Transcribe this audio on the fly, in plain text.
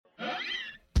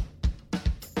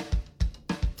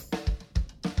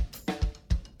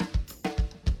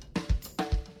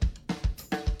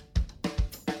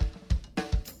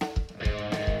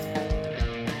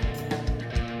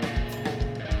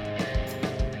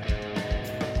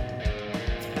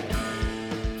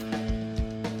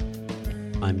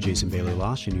I'm Jason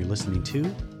Bailey-Losh, and you're listening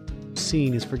to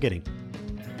Seeing is Forgetting.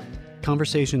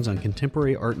 Conversations on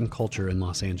contemporary art and culture in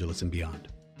Los Angeles and beyond.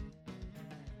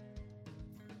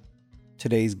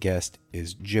 Today's guest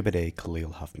is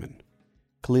Jibade-Khalil Huffman.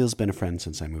 Khalil's been a friend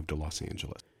since I moved to Los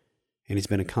Angeles, and he's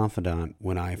been a confidant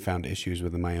when I found issues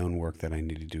within my own work that I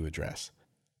needed to address.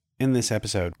 In this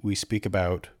episode, we speak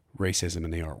about racism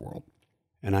in the art world,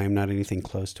 and I am not anything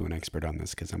close to an expert on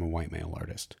this because I'm a white male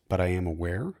artist, but I am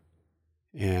aware,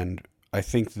 and I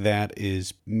think that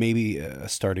is maybe a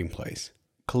starting place.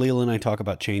 Khalil and I talk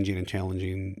about changing and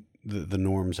challenging the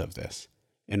norms of this,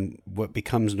 and what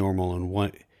becomes normal, and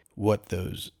what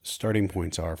those starting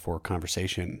points are for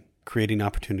conversation, creating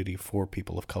opportunity for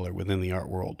people of color within the art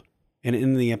world. And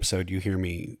in the episode, you hear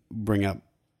me bring up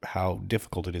how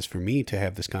difficult it is for me to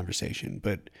have this conversation,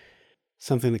 but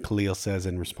something that Khalil says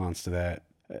in response to that,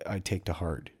 I take to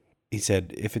heart. He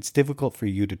said, if it's difficult for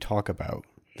you to talk about,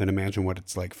 then imagine what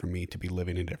it's like for me to be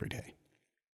living it every day.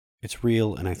 It's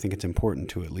real, and I think it's important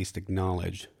to at least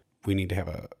acknowledge we need to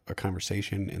have a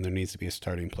conversation, and there needs to be a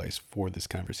starting place for this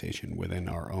conversation within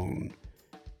our own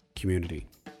community.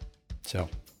 So,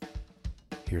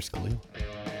 here's Khalil.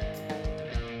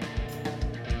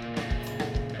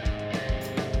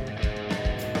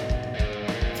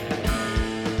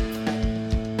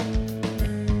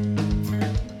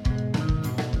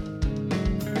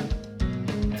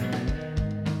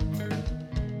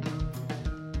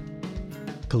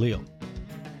 Khalil,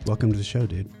 welcome to the show,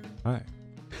 dude. Hi.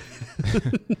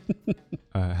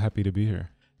 Happy to be here.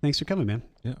 Thanks for coming, man.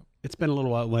 Yeah. It's been a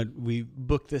little while. We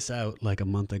booked this out like a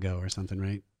month ago or something,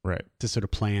 right? Right. To sort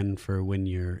of plan for when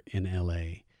you're in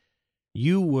LA.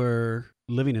 You were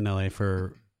living in LA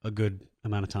for a good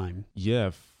amount of time.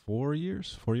 Yeah, 4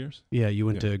 years. 4 years. Yeah, you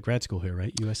went to grad school here,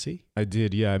 right? USC? I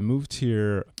did. Yeah, I moved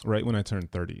here right when I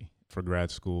turned 30 for grad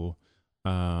school.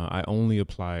 I only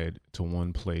applied to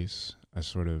one place. Are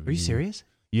you serious?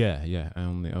 Yeah.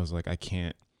 I was like, I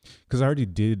can't, because I already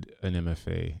did an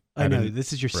MFA. I know,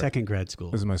 this is your second grad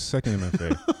school. This is my second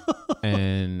MFA.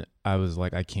 And I was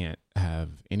like, I can't have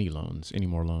any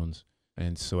more loans.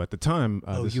 And so at the time...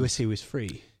 USC was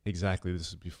free. Exactly. This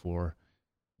is before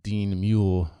Dean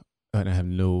Mule, and I have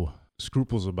no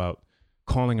scruples about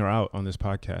calling her out on this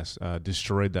podcast,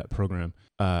 destroyed that program.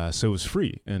 So it was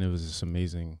free, and it was this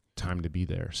amazing time to be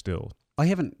there still. I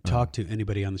haven't talked to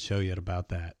anybody on the show yet about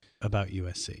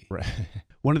USC. Right.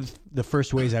 One of the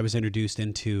first ways I was introduced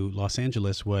into Los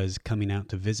Angeles was coming out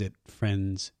to visit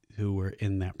friends who were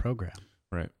in that program.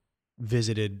 Right.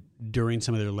 Visited during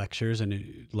some of their lectures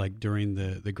and like during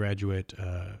the graduate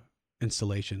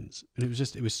installations. And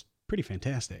it was pretty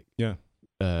fantastic. Yeah.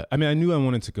 I knew I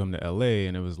wanted to come to LA,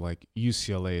 and it was like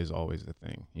UCLA is always the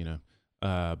thing,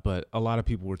 but a lot of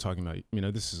people were talking about,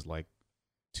 this is like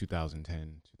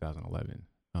 2010, 2011.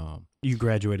 You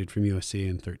graduated from USC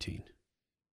in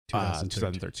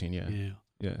 2013, yeah.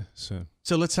 So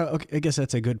let's talk. Okay, I guess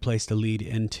that's a good place to lead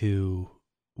into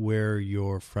where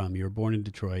you're from. You were born in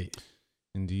Detroit.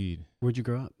 Indeed. Where'd you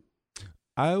grow up?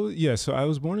 So I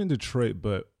was born in Detroit,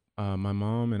 but my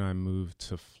mom and I moved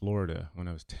to Florida when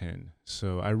I was 10.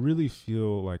 So I really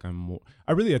feel like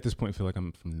at this point feel like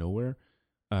I'm from nowhere.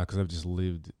 Because I've just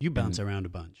lived... You bounce around a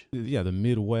bunch. Yeah, the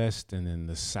Midwest and then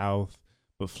the South.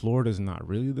 But Florida's not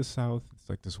really the South. It's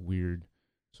like this weird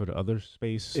sort of other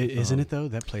space. Isn't it, though?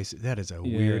 That is a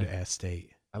weird-ass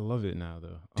state. I love it now,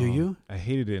 though. Do you? I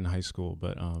hated it in high school,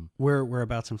 but...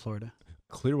 Whereabouts in Florida?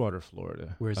 Clearwater,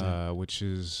 Florida. Where's that? Which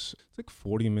is... It's like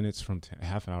 40 minutes from...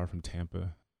 half an hour from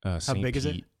Tampa. How big is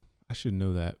it? I should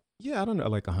know that. Yeah, I don't know,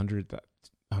 like 100...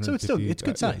 So it's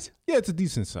good size. Yeah, it's a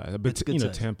decent size. But,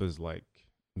 size. Tampa's like...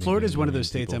 Florida is one of those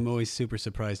states I'm always super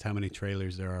surprised how many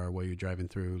trailers there are while you're driving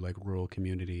through like rural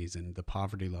communities and the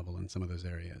poverty level in some of those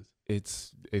areas.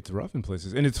 It's rough in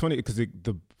places. And it's funny because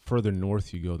the further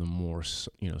north you go, the more,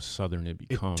 southern it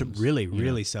becomes.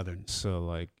 Really southern. So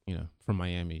like, from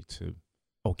Miami to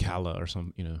Ocala or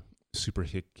some, super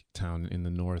hick town in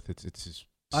the north, it's just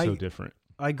so different.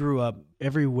 I grew up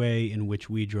every way in which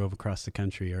we drove across the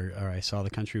country or I saw the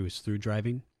country was through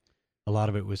driving. A lot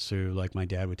of it was through, like, my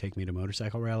dad would take me to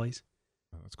motorcycle rallies.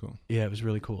 Oh, that's cool. Yeah, it was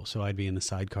really cool. So I'd be in the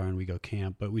sidecar and we go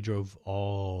camp, but we drove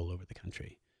all over the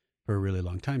country for a really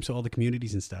long time. So all the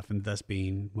communities and stuff, and thus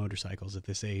being motorcycles at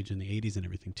this age in the 80s and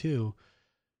everything too,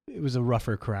 it was a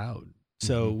rougher crowd.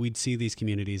 So we'd see these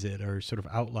communities that are sort of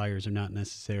outliers or not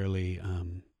necessarily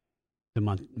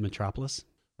the metropolis.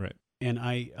 Right. And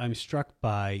I'm struck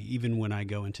by, even when I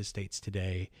go into states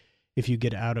today, if you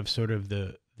get out of sort of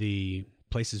the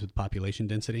places with population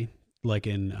density, like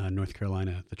in North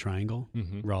Carolina, the Triangle,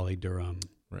 Raleigh, Durham,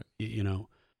 right?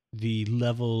 The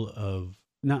level of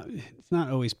it's not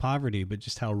always poverty, but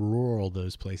just how rural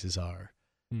those places are.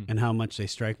 And how much they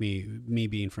strike me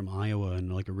being from Iowa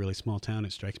and like a really small town,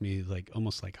 it strikes me like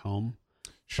almost like home.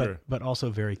 Sure. But also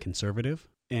very conservative.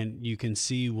 And you can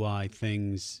see why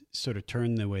things sort of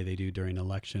turn the way they do during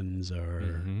elections, or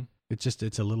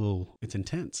it's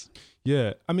intense.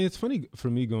 Yeah. I mean, it's funny for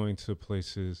me going to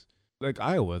places like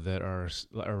Iowa or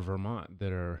Vermont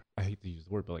that are, I hate to use the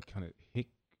word, but like kind of hick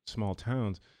small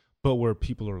towns, but where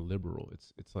people are liberal.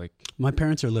 It's like, my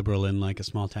parents are liberal in like a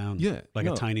small town. Yeah.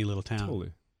 A tiny little town.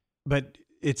 Totally. But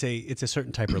it's a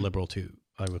certain type of liberal too,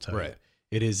 I will tell you.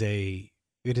 It is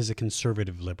a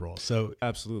conservative liberal. So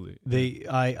absolutely.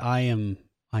 I am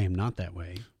not that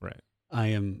way. Right.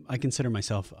 I consider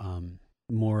myself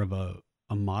more of a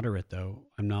moderate, though.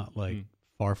 I'm not like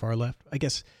far left. I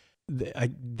guess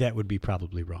that would be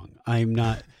probably wrong. I'm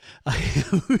not.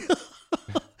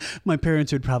 My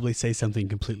parents would probably say something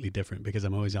completely different because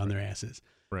I'm always on their asses.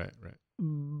 Right.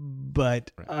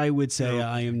 But I would say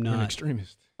I am not an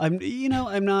extremist. I'm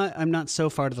not so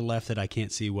far to the left that I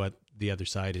can't see what the other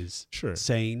side is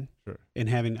saying. Sure. And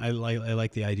having I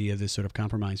like the idea of this sort of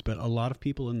compromise, but a lot of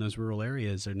people in those rural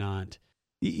areas are not.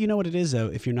 You know what it is though?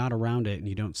 If you're not around it and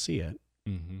you don't see it,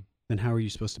 then how are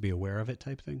you supposed to be aware of it?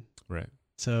 Type thing. Right.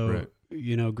 So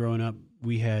growing up,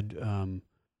 we had.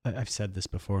 I've said this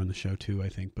before on the show too, I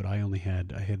think, but I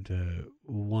had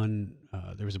one.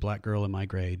 There was a black girl in my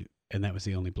grade, and that was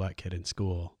the only black kid in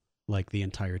school. Like the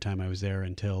entire time I was there,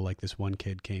 until like this one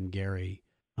kid came, Gary,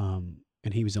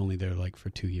 and he was only there like for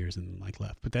 2 years and then like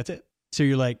left. But that's it. So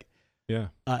you're like, yeah,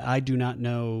 I do not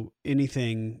know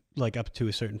anything like up to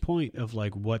a certain point of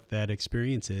like what that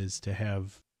experience is to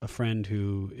have a friend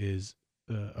who is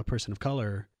a person of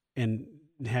color and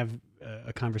have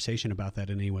a conversation about that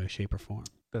in any way, shape, or form.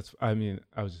 I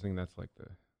was just thinking that's like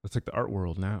the art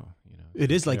world now.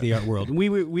 It is like the art world. And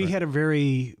we had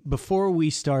before we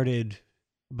started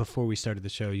the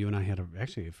show, you and I had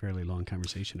actually a fairly long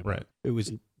conversation about it.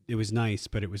 It was nice,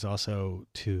 but it was also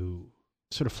to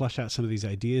sort of flesh out some of these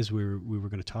ideas we were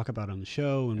going to talk about on the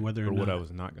show, and whether or not what I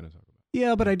was not going to talk about.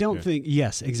 Yeah, but I don't think.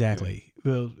 Yes, exactly.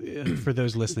 Yeah. Well, for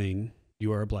those listening,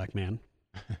 you are a black man.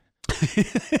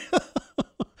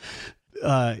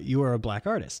 You are a black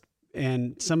artist,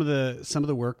 and some of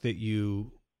the work that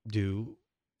you do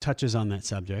touches on that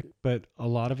subject, but a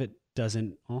lot of it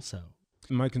doesn't also.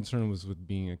 My concern was with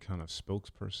being a kind of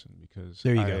spokesperson, because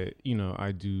there you go.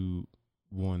 I do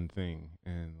one thing,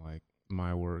 and like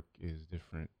my work is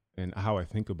different, and how I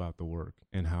think about the work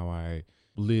and how I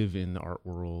live in the art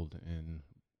world and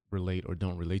relate or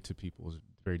don't relate to people is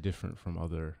very different from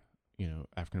other,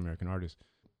 African American artists.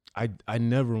 I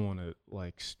never want to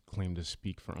like claim to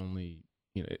speak for only,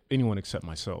 anyone except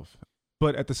myself.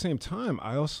 But at the same time,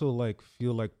 I also like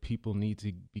feel like people need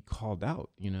to be called out,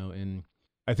 and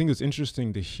I think it's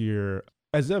interesting to hear,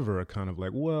 as ever, a kind of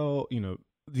like, well,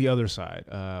 the other side.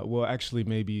 Well, actually,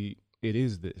 maybe it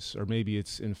is this, or maybe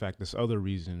it's in fact this other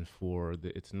reason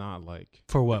it's not like.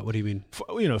 For what? What do you mean?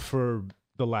 For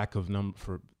the lack of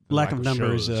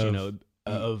numbers shows,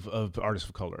 of artists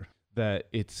of color, that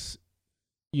it's,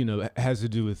 it has to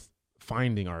do with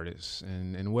finding artists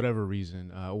and whatever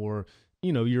reason, or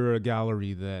you're a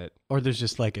gallery that, or there's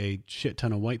just like a shit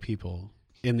ton of white people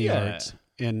in the arts,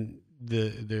 and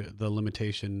the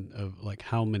limitation of like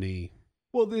how many.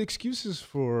 Well, the excuses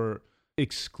for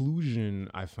exclusion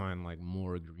I find like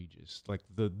more egregious. Like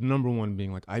the number one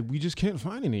being like, we just can't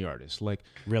find any artists. Like,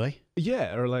 really?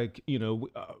 Yeah, or like it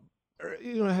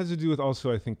has to do with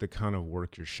also I think the kind of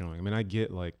work you're showing. I mean, I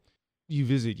get like you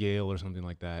visit Yale or something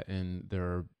like that, and there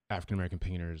are African American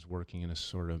painters working in a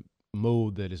sort of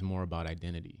mode that is more about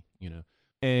identity,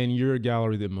 And you're a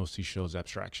gallery that mostly shows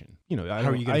abstraction. How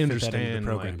are you going to fit that into the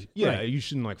program? Like, yeah, you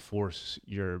shouldn't like force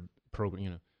your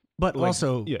program, But like,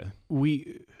 also,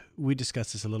 we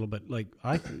discussed this a little bit. Like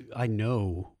I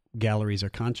know galleries are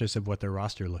conscious of what their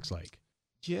roster looks like.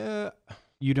 Yeah,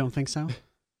 you don't think so?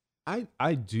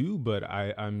 I do, but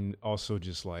I'm also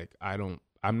just like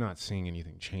I'm not seeing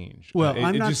anything change. Well,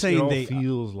 I'm not saying they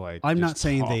feels like. I'm not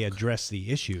saying they address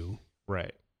the issue.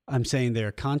 Right. I'm saying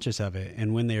they're conscious of it,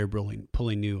 and when they are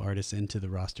pulling new artists into the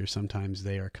roster, sometimes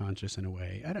they are conscious in a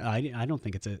way. I don't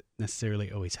think it's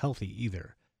necessarily always healthy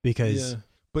either, because. Yeah.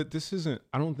 But this isn't.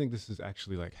 I don't think this is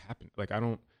actually like happened. Like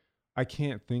I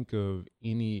can't think of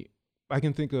any. I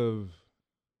can think of,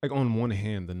 like on one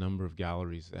hand, the number of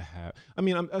galleries that have. I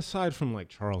mean, aside from like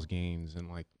Charles Gaines and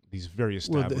like these very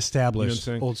established,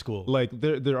 old school. Like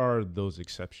there are those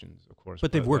exceptions, of course.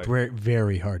 But they've worked very,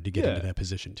 very hard to get into that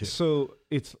position too. So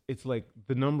it's like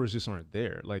the numbers just aren't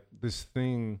there. Like this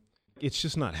thing, it's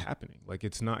just not happening. Like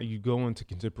it's not. You go into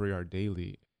Contemporary Art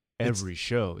Daily, every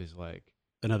show is like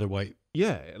another white.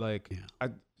 Yeah, like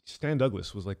Stan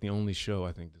Douglas was like the only show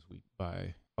I think this week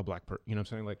by a black person. You know what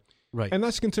I'm saying? Like, right. And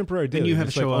that's Contemporary Daily. And you have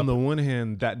a show on the one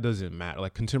hand, that doesn't matter.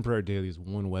 Like Contemporary Daily is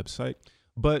one website,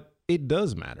 but it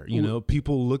does matter. You know,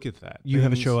 people look at that. You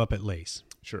have a show up at Lace.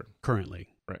 Sure. Currently.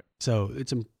 Right. So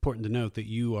it's important to note that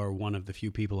you are one of the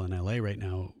few people in LA right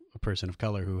now, a person of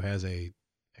color, who has a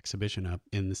exhibition up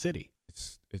in the city.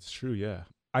 It's true, yeah.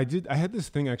 I had this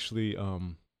thing actually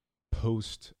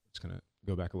post, just gonna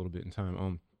go back a little bit in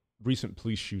time, recent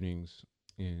police shootings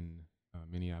in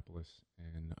Minneapolis,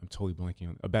 and I'm totally blanking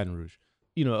on Baton Rouge.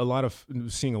 You know,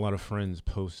 seeing a lot of friends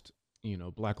post, you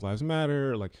know, Black Lives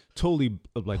Matter, like totally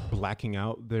like blacking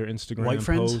out their Instagram white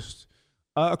friends? posts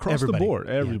across Everybody. the board,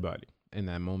 everybody in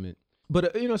that moment.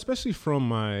 But you know, especially from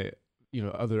my, you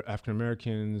know, other African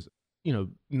Americans, you know,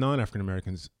 non-African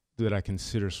Americans that I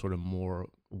consider sort of more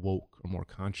woke or more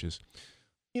conscious,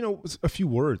 you know, a few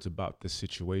words about this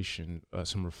situation,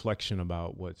 some reflection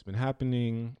about what's been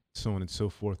happening, so on and so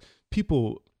forth.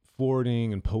 People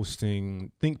forwarding and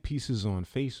posting think pieces on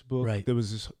Facebook. Right. There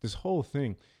was this whole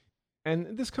thing.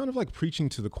 And this kind of like preaching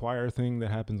to the choir thing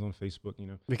that happens on Facebook, you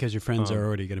know. Because your friends are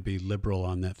already going to be liberal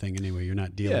on that thing anyway. You're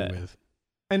not dealing with.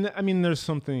 And I mean, there's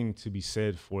something to be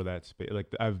said for that space.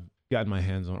 Like I've gotten my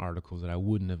hands on articles that I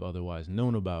wouldn't have otherwise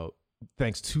known about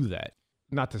thanks to that.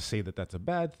 Not to say that that's a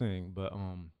bad thing, but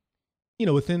you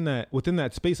know, within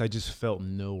that space, I just felt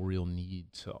no real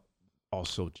need to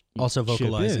also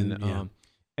vocalize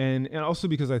and also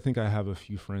because I think I have a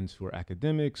few friends who are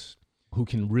academics who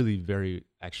can really very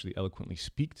actually eloquently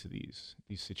speak to these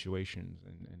situations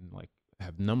and like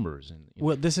have numbers and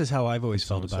well, this is how I've always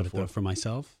felt about it though for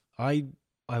myself. I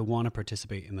want to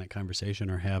participate in that conversation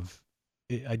or have.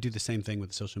 I do the same thing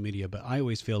with social media, but I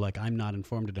always feel like I'm not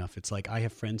informed enough. It's like I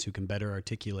have friends who can better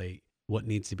articulate what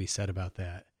needs to be said about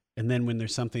that. And then when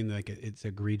there's something like it's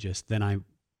egregious, then I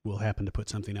will happen to put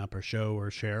something up or show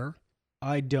or share.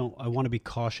 I want to be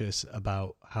cautious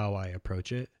about how I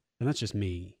approach it. And that's just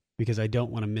me, because I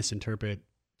don't want to misinterpret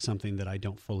something that I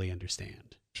don't fully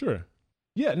understand. Sure.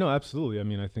 Yeah, no, absolutely. I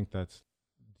mean, I think that's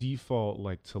default,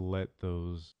 like to let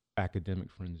those academic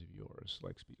friends of yours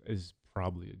like speak is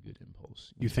probably a good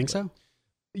impulse. You think so?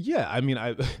 Yeah, I mean,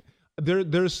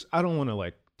 there's I don't want to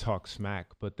like talk smack,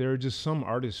 but there are just some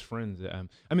artist friends that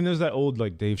I mean, there's that old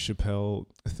like Dave Chappelle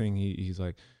thing. He's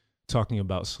like talking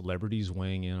about celebrities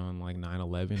weighing in on like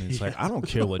 9/11. It's like I don't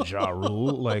care what Ja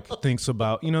Rule like thinks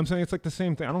about. You know what I'm saying? It's like the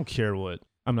same thing. I don't care what.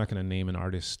 I'm not going to name an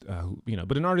artist, who, you know,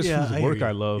 but an artist whose work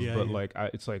I love. But like,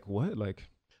 it's like what like.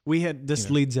 We had this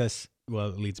leads us. Well,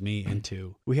 it leads me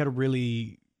into. We had a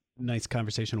really nice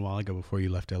conversation a while ago before you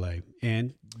left LA,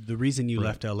 and the reason you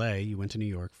left LA, you went to New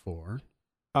York for.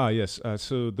 Yes.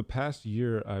 So the past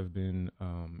year, I've been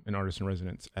an artist in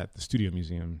residence at the Studio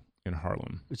Museum in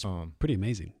Harlem. It's pretty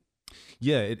amazing.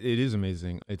 Yeah, it is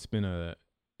amazing. It's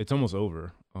almost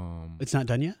over. It's not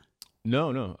done yet?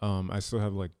 No. I still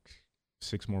have like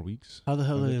 6 more weeks. How the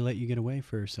hell did they let you get away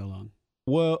for so long?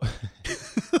 Well,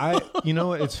 you know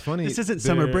what? It's funny. This isn't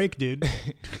summer break, dude.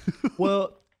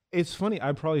 Well, it's funny.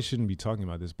 I probably shouldn't be talking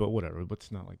about this, but whatever. But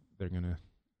it's not like they're going to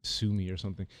sue me or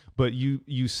something. But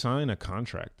you sign a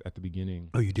contract at the beginning.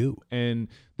 Oh, you do? And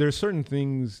there are certain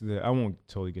things that I won't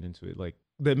totally get into it. Like,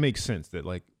 that makes sense that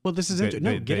like. Well, this is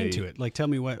interesting. Get into it. Like, tell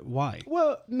me why.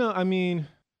 Well, no, I mean,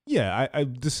 yeah, I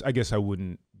guess I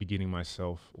wouldn't be getting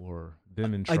myself or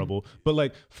them in trouble. But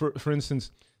like, for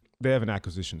instance, they have an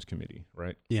acquisitions committee,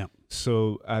 right? Yeah.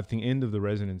 So at the end of the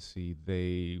residency,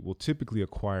 they will typically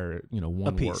acquire, you know,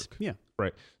 one piece. work. Yeah.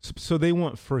 Right. So they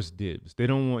want first dibs. They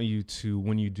don't want you to,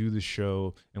 when you do the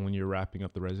show and when you're wrapping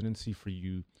up the residency, for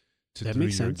you to do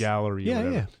your gallery or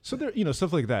whatever. Yeah. So there, you know,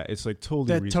 stuff like that. It's like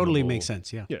totally reasonable. Totally makes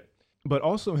sense. Yeah. Yeah. But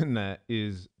also in that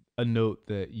is a note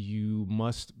that you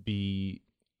must be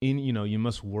in, you know, you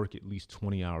must work at least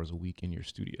 20 hours a week in your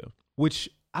studio, which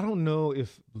I don't know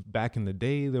if back in the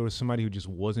day there was somebody who just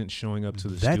wasn't showing up to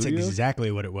the studio. That's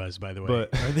exactly what it was, by the way.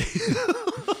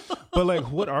 But like,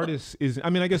 what artist is? I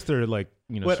mean, I guess they're like,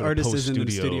 you know, what artist is in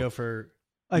the studio for?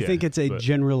 I think it's a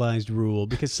generalized rule,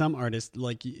 because some artists,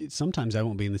 like sometimes I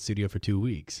won't be in the studio for 2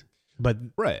 weeks, but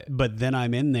then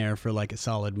I'm in there for like a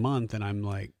solid month, and I'm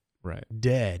like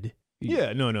dead.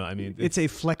 Yeah, no. I mean, it's a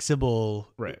flexible,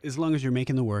 as long as you're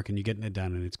making the work and you're getting it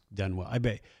done and it's done well. I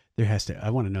bet. I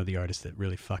want to know the artist that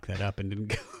really fucked that up and didn't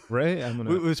go. Right?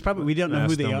 It was probably, we don't know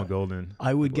who they are. Golden.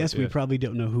 I would guess we probably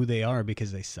don't know who they are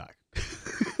because they suck.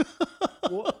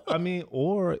 Well, I mean,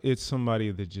 or it's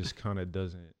somebody that just kind of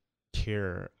doesn't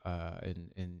care.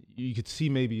 And you could see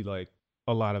maybe like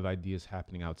a lot of ideas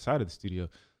happening outside of the studio,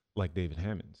 like David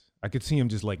Hammond's. I could see him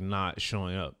just like not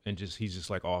showing up and he's just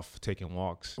like off taking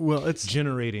walks. Well, it's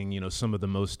generating, some of the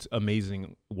most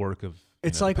amazing work of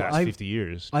it's like the past 50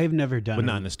 years. I've never done, but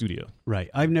not in the studio. Right.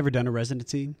 I've never done a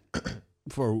residency.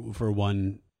 For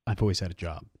one, I've always had a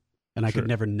job, and I could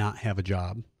never not have a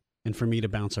job. And for me to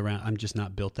bounce around, I'm just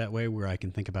not built that way where I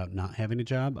can think about not having a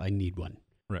job. I need one.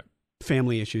 Right.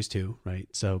 Family issues too, right?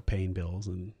 So paying bills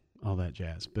and all that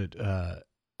jazz. But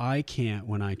I can't,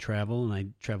 when I travel, and I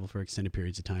travel for extended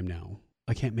periods of time now,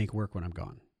 I can't make work when I'm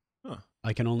gone. Huh.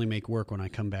 I can only make work when I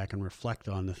come back and reflect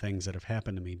on the things that have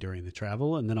happened to me during the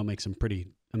travel, and then I'll make some pretty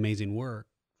amazing work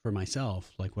for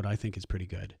myself, like what I think is pretty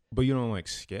good. But you don't like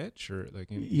sketch or like...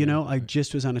 I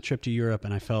just was on a trip to Europe,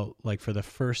 and I felt like for the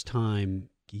first time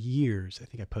years, I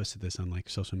think I posted this on like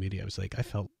social media, I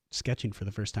felt sketching for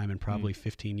the first time in probably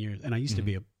 15 years. And I used to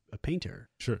be a painter.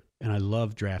 Sure. And I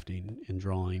love drafting and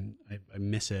drawing. I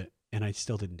miss it, and I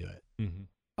still didn't do it. Mm-hmm.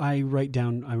 I write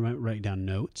down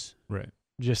notes. Right.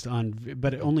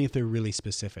 But only if they're really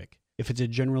specific. If it's a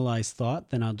generalized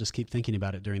thought, then I'll just keep thinking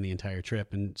about it during the entire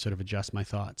trip and sort of adjust my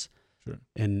thoughts. Sure.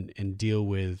 And deal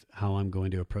with how I'm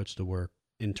going to approach the work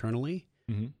internally.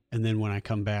 Mm-hmm. And then when I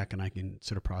come back, and I can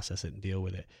sort of process it and deal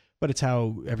with it. But it's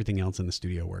how everything else in the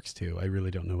studio works too. I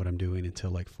really don't know what I'm doing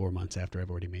until like 4 months after I've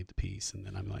already made the piece. And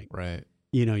then I'm like, right.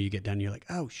 You get done, you're like,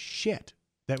 oh shit,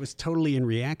 that was totally in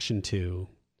reaction to.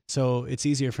 So it's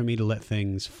easier for me to let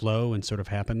things flow and sort of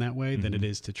happen that way than it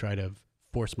is to try to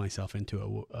force myself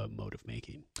into a mode of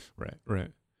making. Right.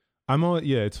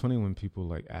 It's funny when people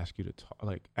like ask you to talk,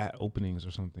 like at openings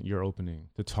or something, your opening,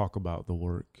 to talk about the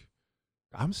work.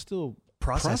 I'm still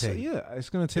processing. Yeah, it's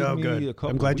going to take me a couple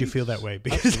I'm glad weeks. you feel that way.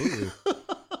 Because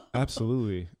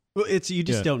Absolutely. Well, you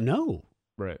just don't know.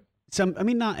 Right.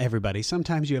 Not everybody.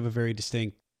 Sometimes you have a very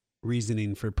distinct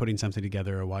reasoning for putting something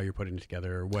together, or why you're putting it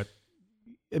together, or what.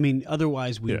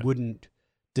 Otherwise we wouldn't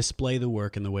display the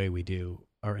work in the way we do,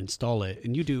 or install it.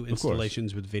 And you do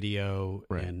installations with video,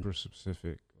 right? And for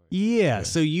specific.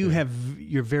 So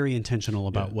you're very intentional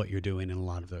about what you're doing in a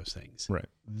lot of those things. Right.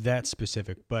 That's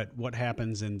specific. But what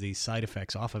happens in the side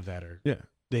effects off of that are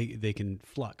they can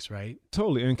flux, right?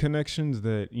 Totally. And connections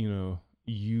that,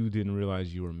 you didn't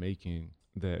realize you were making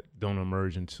that don't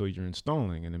emerge until you're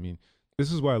installing. And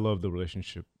this is why I love the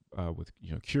relationship with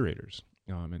curators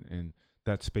and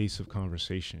that space of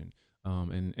conversation.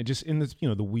 And just in this,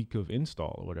 the week of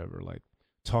install or whatever, like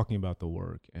talking about the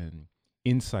work and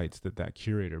insights that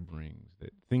curator brings,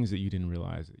 that things that you didn't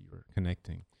realize that you were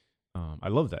connecting. I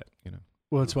love that,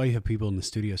 Well, it's why you have people in the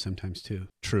studio sometimes too.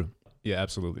 True. Yeah,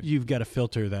 absolutely. You've got to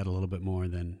filter that a little bit more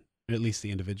than at least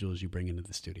the individuals you bring into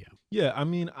the studio. Yeah,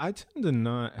 I tend to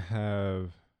not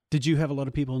have... Did you have a lot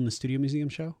of people in the Studio Museum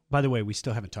show? By the way, we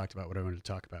still haven't talked about what I wanted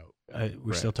to talk about.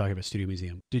 We're still talking about Studio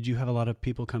Museum. Did you have a lot of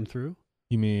people come through?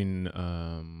 You mean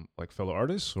like fellow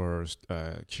artists or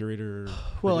curator?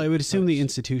 Well, I would assume the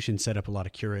institution set up a lot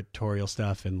of curatorial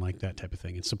stuff and like that type of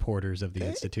thing, and supporters of the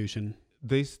institution.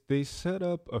 They set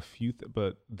up a few,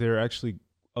 but they're actually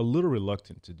a little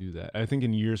reluctant to do that. I think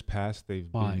in years past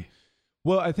they've been...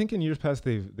 Well, I think in years past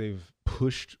they've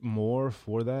pushed more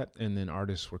for that, and then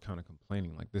artists were kind of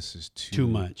complaining like, this is too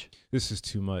much. This is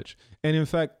too much. And in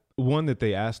fact, one that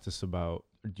they asked us about,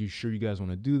 are you sure you guys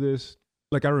want to do this?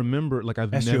 Like I remember, like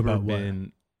I've never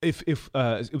been.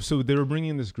 So they were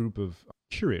bringing this group of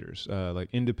curators, like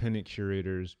independent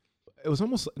curators. It was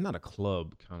almost not a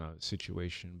club kind of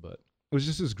situation, but it was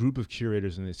just this group of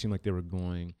curators, and it seemed like they were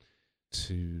going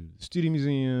to the Studio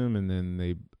Museum, and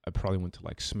then I probably went to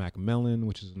like Smack Mellon,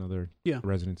 which is another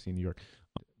residency in New York,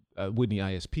 Whitney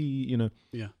ISP.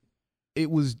 Yeah. It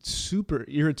was super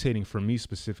irritating for me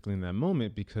specifically in that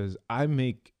moment because I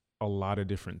make a lot of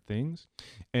different things,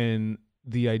 and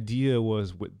the idea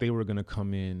was they were going to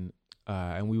come in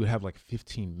and we would have like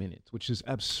 15 minutes, which is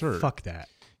absurd. Fuck that.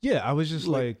 Yeah, I was just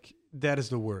like that is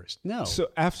the worst. No. So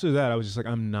after that, I was just like,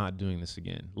 I'm not doing this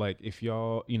again. Like if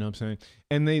y'all, you know what I'm saying?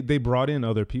 And they brought in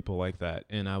other people like that.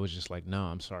 And I was just like, no,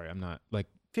 I'm sorry. I'm not like,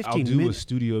 15 I'll do minutes. A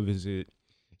studio visit.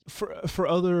 For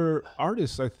other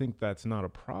artists, I think that's not a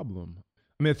problem.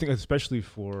 I think especially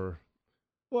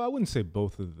I wouldn't say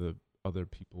both of the other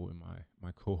people in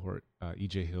my cohort,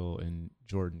 EJ Hill and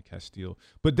Jordan Castile,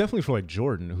 but definitely for like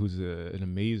Jordan, who's an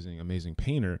amazing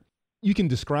painter. You can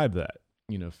describe that,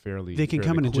 fairly. They can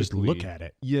come in quickly. And just look at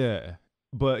it. Yeah,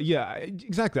 but yeah,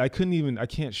 exactly. I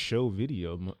can't show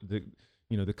video.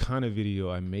 The kind of video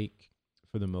I make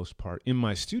for the most part in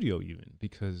my studio, even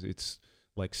because it's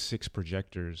like 6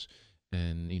 projectors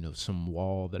and some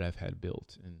wall that I've had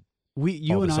built and.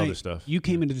 You and I, you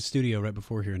came into the studio right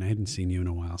before here, and I hadn't seen you in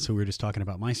a while. So we were just talking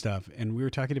about my stuff, and we were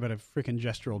talking about a freaking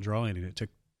gestural drawing, and it took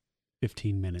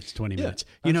 15 minutes, 20 minutes.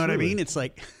 You know what I mean? It's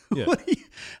like,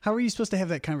 how are you supposed to have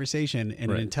that conversation in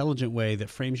an intelligent way that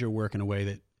frames your work in a way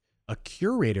that a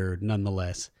curator,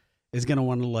 nonetheless, is going to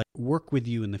want to like work with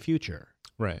you in the future?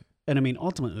 Right. And I mean,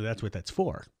 ultimately, that's what that's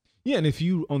for. Yeah. And if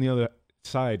you, on the other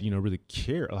side, really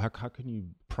care, how can you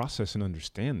process and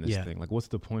understand this thing? Like, what's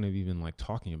the point of even like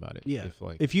talking about it? Yeah.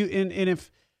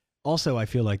 If also, I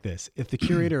feel like this, if the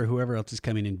curator or whoever else is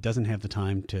coming in doesn't have the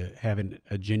time to have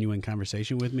a genuine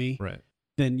conversation with me,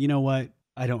 then you know what?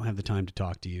 I don't have the time to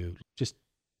talk to you. Just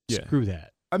screw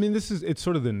that. I mean, it's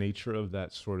sort of the nature of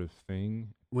that sort of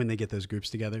thing. When they get those groups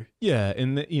together? Yeah.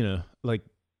 And, like.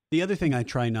 The other thing I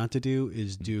try not to do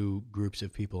is do groups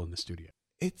of people in the studio.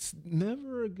 It's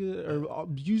never a good, or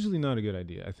usually not a good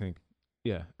idea, I think.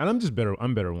 Yeah. And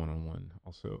I'm better one-on-one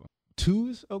also. 2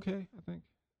 is okay, I think.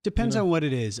 Depends on what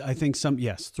it is. I think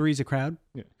 3's a crowd.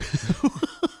 Yeah.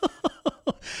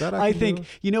 I think,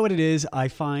 you know what it is? I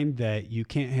find that you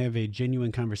can't have a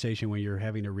genuine conversation when you're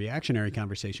having a reactionary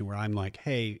conversation where I'm like,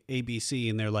 hey, ABC,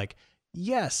 and they're like,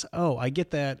 yes, oh, I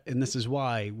get that, and this is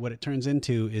why. What it turns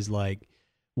into is like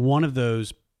one of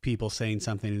those people saying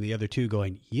something and the other two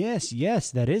going, yes,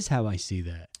 that is how I see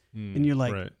that. And you're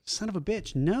like, son of a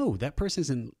bitch, no, that person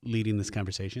isn't leading this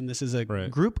conversation. This is a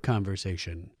group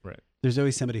conversation. Right. There's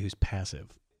always somebody who's passive.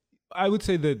 I would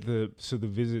say that the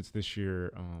visits this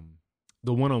year,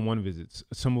 the one-on-one visits,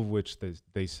 some of which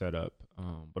they set up,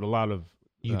 but a lot of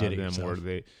them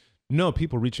were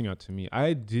people reaching out to me.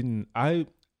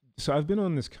 So I've been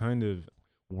on this kind of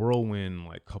whirlwind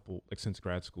since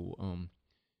grad school,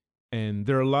 and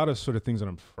there are a lot of sort of things that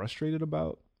I'm frustrated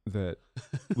about that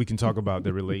we can talk about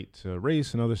that relate to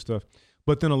race and other stuff.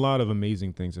 But then a lot of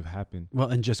amazing things have happened. Well,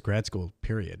 and just grad school,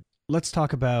 period. Let's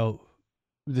talk about,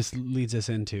 this leads us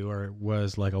into, or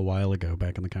was like a while ago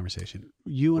back in the conversation.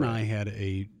 You and I had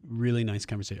a really nice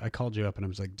conversation. I called you up and I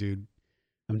was like, dude,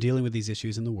 I'm dealing with these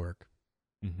issues in the work.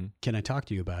 Mm-hmm. Can I talk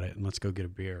to you about it? And let's go get a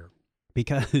beer.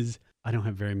 Because I don't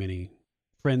have very many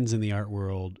friends in the art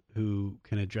world who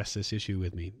can address this issue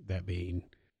with me, that being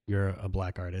you're a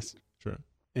black artist. Sure.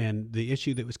 And the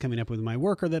issue that was coming up with my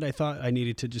work, or that I thought I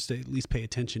needed to just at least pay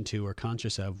attention to or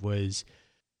conscious of, was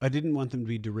I didn't want them to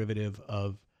be derivative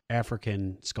of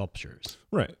African sculptures.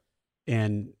 Right.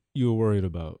 And you were worried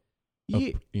about,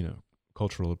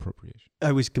 cultural appropriation.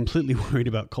 I was completely worried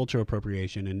about cultural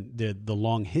appropriation and the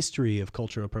long history of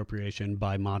cultural appropriation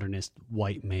by modernist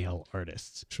white male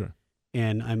artists. Sure.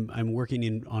 And I'm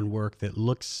working on work that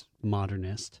looks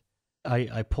modernist.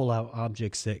 I pull out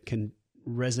objects that can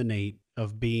resonate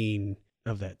of being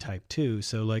of that type too.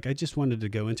 So like I just wanted to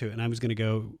go into it, and I was going to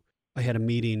go. I had a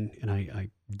meeting, and I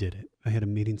did it. I had a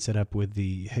meeting set up with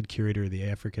the head curator of the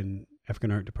African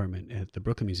art department at the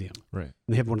Brooklyn Museum. Right. And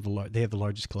they have they have the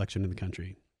largest collection in the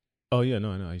country. Oh yeah,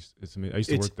 no, it's amazing. I used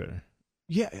to work there.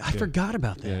 Yeah, I forgot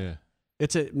about that. Yeah.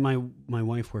 It's my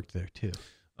wife worked there too.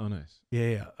 Oh, nice.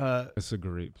 Yeah. It's a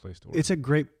great place to work. It's a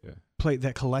great place.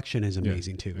 That collection is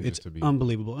amazing too. It's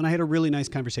unbelievable. And I had a really nice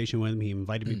conversation with him. He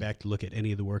invited me back to look at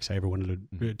any of the works I ever wanted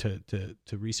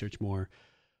to research more.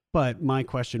 But my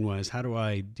question was, how do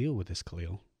I deal with this,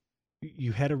 Khalil?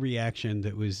 You had a reaction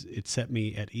it set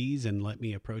me at ease and let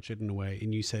me approach it in a way.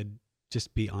 And you said,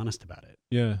 just be honest about it.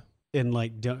 Yeah. And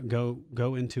like, don't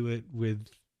go into it with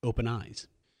open eyes.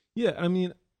 Yeah. I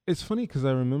mean, it's funny because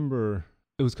I remember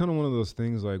it was kind of one of those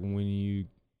things like when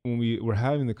we were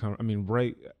having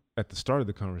right at the start of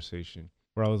the conversation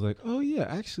where I was like, oh yeah,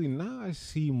 actually now I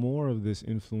see more of this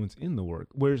influence in the work.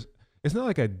 Whereas it's not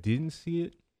like I didn't see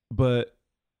it, but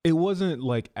it wasn't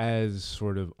like as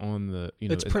sort of on the,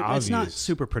 it's not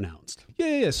super pronounced.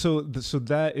 Yeah. So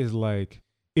that is like,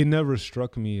 it never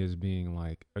struck me as being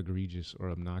like egregious or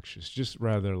obnoxious, just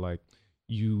rather like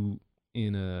you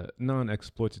in a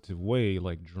non-exploitative way,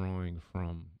 like drawing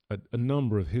from a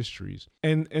number of histories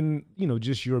and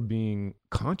just you're being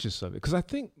conscious of it. Because I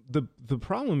think the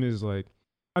problem is like,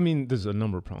 there's a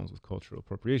number of problems with cultural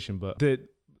appropriation, but that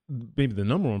maybe the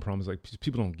number one problem is like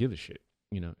people don't give a shit,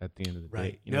 at the end of the day.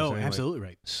 Right. No, absolutely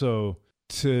right. So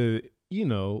to,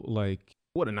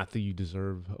 not that you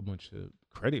deserve a bunch of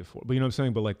credit for, but you know what I'm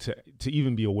saying? But like to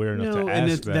even be aware enough to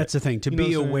ask that's the thing, to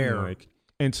be aware. Like,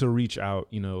 and to reach out,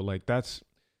 that's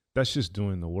just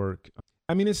doing the work.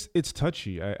 It's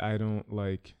touchy. I don't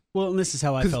like. Well, and this is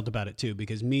how I felt about it too,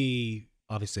 because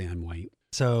obviously I'm white.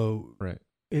 So right.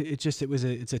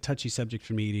 It's a touchy subject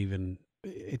for me to even,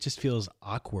 it just feels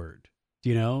awkward,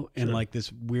 in like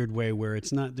this weird way where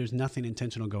there's nothing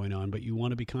intentional going on, but you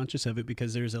want to be conscious of it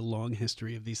because there's a long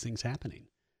history of these things happening.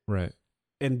 Right.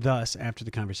 And thus, after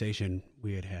the conversation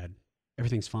we had,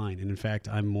 everything's fine. And in fact,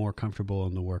 I'm more comfortable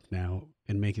in the work now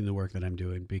and making the work that I'm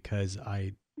doing because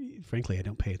frankly, I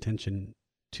don't pay attention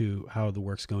to how the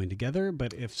work's going together.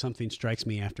 But if something strikes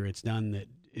me after it's done that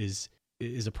is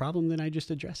a problem, then I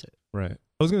just address it. Right.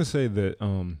 I was going to say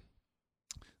that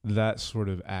that sort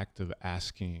of act of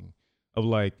asking, of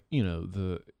like, you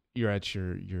know, you're at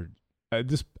your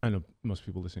this, I know most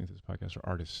people listening to this podcast are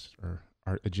artists or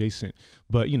art adjacent,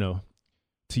 but you know,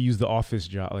 to use the office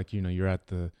job, like, you know, you're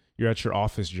at your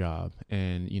office job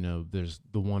and, you know, there's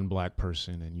the one black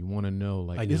person and you want to know,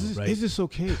 like, is this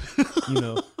okay? You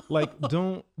know, like,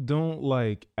 don't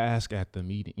like ask at the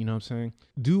meeting, you know what I'm saying?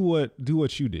 Do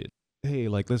what you did. Hey,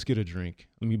 like, let's get a drink.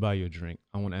 Let me buy you a drink.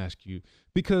 I want to ask you,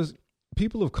 because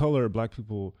people of color, black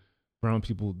people, brown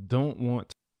people don't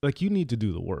want, like, you need to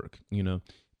do the work, you know?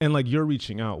 And like, you're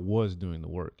reaching out was doing the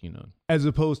work, you know, as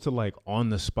opposed to like on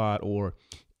the spot or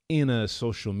in a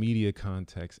social media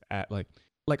context at like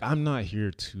I'm not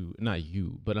here to, not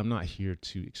you, but I'm not here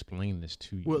to explain this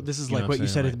to you. Well, this is like what you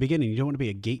said at the beginning. You don't want to be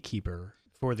a gatekeeper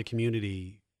for the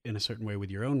community in a certain way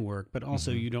with your own work, but also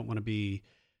you don't want to be,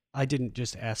 I didn't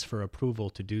just ask for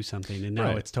approval to do something and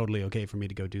now it's totally okay for me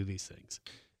to go do these things.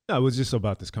 No, it was just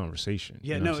about this conversation.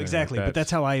 Yeah, no, exactly. Like, but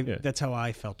that's how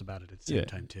I felt about it at the same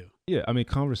time too. Yeah, I mean,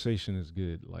 conversation is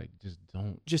good. Like,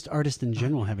 just artists in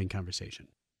general having conversation.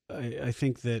 I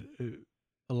think that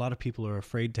a lot of people are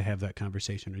afraid to have that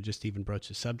conversation or just even broach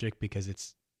the subject because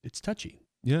it's touchy.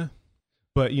 Yeah,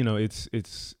 but you know, it's.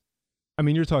 I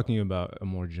mean, you're talking about a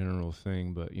more general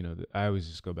thing, but you know, I always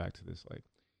just go back to this, like,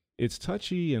 it's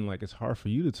touchy and like it's hard for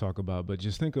you to talk about, but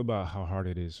just think about how hard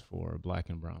it is for black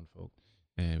and brown folk.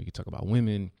 And we could talk about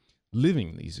women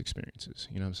living these experiences.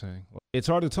 You know what I'm saying? It's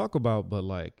hard to talk about, but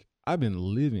like, I've been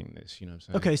living this, you know what I'm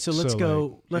saying? Okay, so let's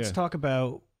go. Like, let's talk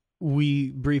about,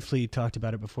 we briefly talked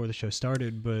about it before the show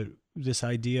started, but this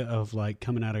idea of like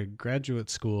coming out of graduate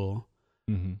school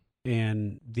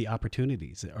and the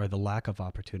opportunities or the lack of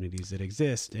opportunities that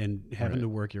exist and having to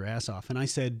work your ass off. And I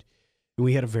said,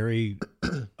 we had a very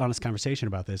honest conversation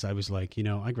about this. I was like, you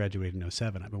know, I graduated in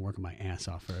 2007. I've been working my ass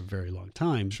off for a very long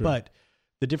time, but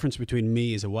the difference between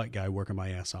me as a white guy working my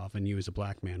ass off and you as a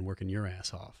black man working your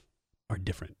ass off are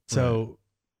different. So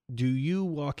do you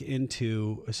walk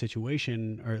into a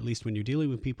situation, or at least when you're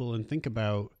dealing with people, and think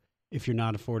about if you're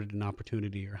not afforded an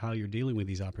opportunity or how you're dealing with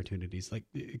these opportunities? Like,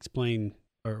 explain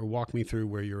or walk me through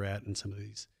where you're at in some of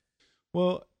these.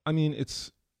 Well, I mean,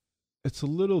 it's a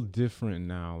little different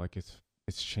now. Like,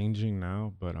 it's changing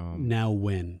now, but now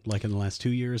when? Like in the last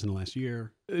 2 years, in the last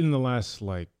year? In the last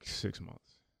like 6 months.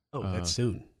 Oh, that's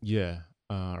soon. Yeah.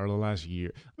 Or the last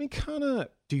year. I mean, kind of.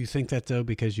 Do you think that though,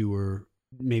 because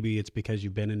maybe it's because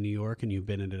you've been in New York and you've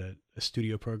been in a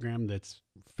studio program that's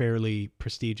fairly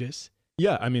prestigious?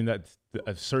 Yeah. I mean, that's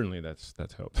certainly that's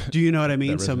helped. Do you know what I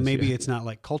mean? So maybe it's not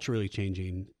like culturally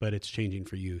changing, but it's changing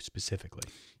for you specifically.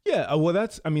 Yeah. Well,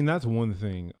 that's one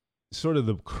thing. Sort of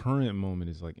the current moment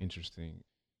is like interesting.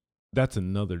 That's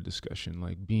another discussion.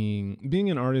 Like being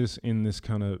an artist in this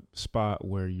kind of spot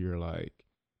where you're like,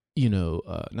 you know,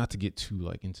 not to get too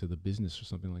like into the business or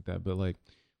something like that, but like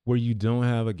where you don't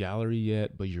have a gallery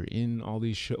yet, but you're in all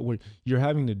these shows where you're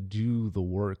having to do the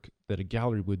work that a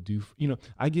gallery would do. You know,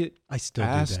 I still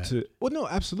asked to. Well, no,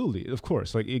 absolutely, of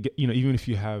course. Like, you know, even if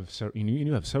you have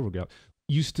you have several galleries,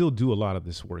 you still do a lot of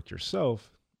this work yourself.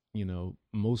 You know,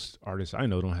 most artists I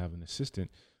know don't have an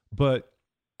assistant, but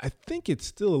I think it's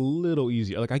still a little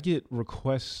easier. Like, I get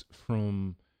requests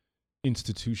from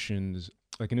institutions.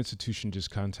 Like, an institution just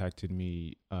contacted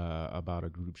me about a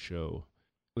group show.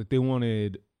 Like, they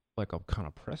wanted like a kind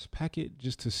of press packet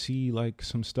just to see like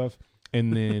some stuff,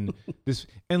 and then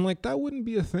and like that wouldn't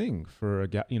be a thing for a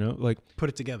guy, you know, like put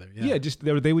it together. Yeah, just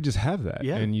they would just have that,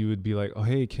 and you would be like, oh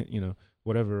hey, you know,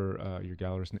 whatever your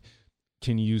gallerist.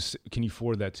 Can you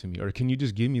forward that to me, or can you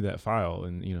just give me that file?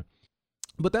 And you know,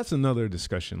 but that's another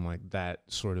discussion. Like, that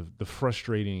sort of the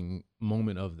frustrating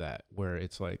moment of that, where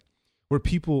it's like where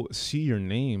people see your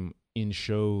name in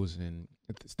shows and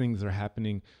things are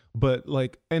happening, but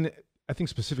like, and I think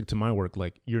specific to my work,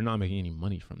 like, you're not making any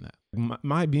money from that.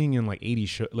 My being in like 80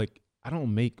 shows, like, I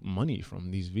don't make money from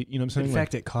these. You know what I'm saying? In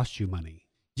fact, it costs you money.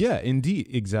 Yeah, indeed,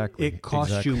 exactly. It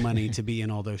costs you money to be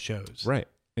in all those shows, right?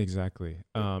 Exactly.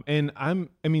 And I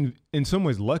mean, in some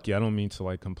ways lucky. I don't mean to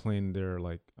like complain. There are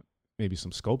like maybe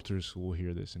some sculptors who will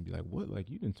hear this and be like, what? Like,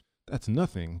 you didn't, that's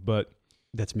nothing. But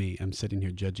that's me. I'm sitting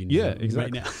here judging you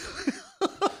exactly. right now.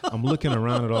 I'm looking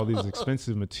around at all these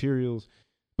expensive materials,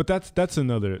 but that's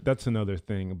another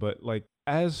thing. But like,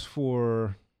 as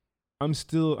for, I'm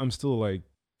still like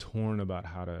torn about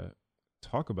how to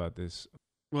talk about this.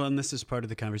 Well, and this is part of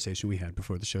the conversation we had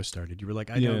before the show started. You were like,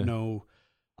 I don't know.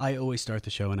 I always start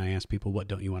the show and I ask people, what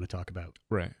don't you want to talk about?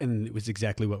 Right. And it was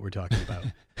exactly what we're talking about.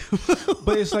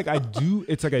 But it's like I do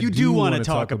do want to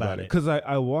talk about it. Because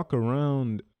I walk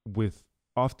around with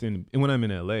often, and when I'm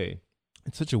in LA,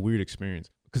 it's such a weird experience.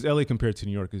 Because LA compared to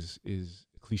New York is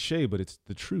cliche, but it's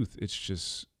the truth. It's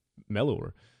just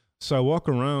mellower. So I walk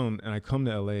around and I come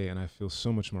to LA and I feel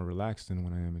so much more relaxed than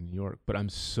when I am in New York. But I'm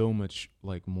so much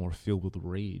like more filled with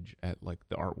rage at like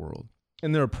the art world.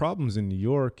 And there are problems in New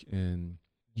York and,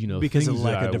 you know, because of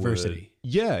lack of diversity.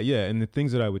 Yeah. And the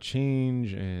things that I would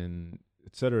change and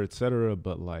et cetera,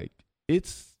 but like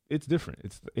it's different.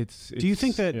 It's Do you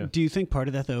think do you think part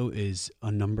of that though is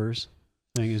a numbers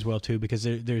thing as well too? Because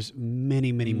there's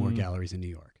many more galleries in New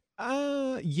York.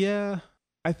 Yeah.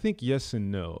 I think yes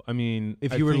and no. I mean,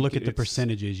 if you were to look at the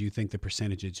percentages, you think the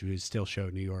percentages would still show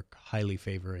New York highly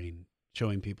favoring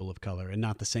showing people of color and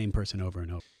not the same person over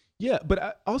and over. Yeah,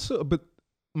 but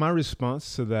my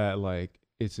response to that, like,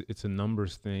 it's a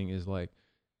numbers thing is like,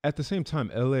 at the same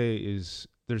time, there's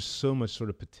so much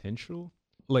sort of potential.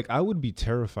 Like, I would be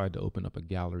terrified to open up a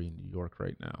gallery in New York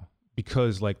right now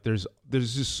because like there's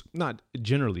just, not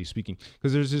generally speaking,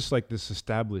 because there's just like this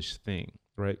established thing.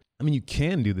 Right. I mean, you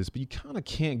can do this, but you kind of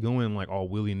can't go in like all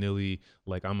willy nilly.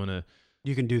 Like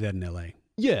you can do that in LA.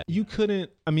 Yeah. You couldn't.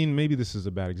 I mean, maybe this is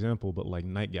a bad example, but like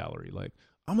Night Gallery, like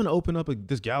I'm going to open up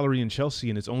this gallery in Chelsea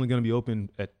and it's only going to be open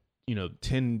at,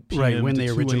 10 p.m. Right. When to they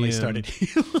 2 originally a.m. started.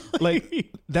 Like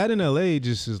that in LA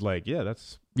just is like,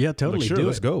 totally. Like, sure, do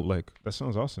let's it. go. Like that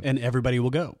sounds awesome. And everybody will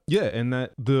go. Yeah. And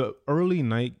that the early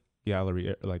Night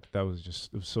Gallery, like it was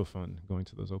so fun going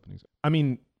to those openings. I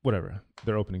mean, whatever,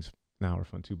 their openings now are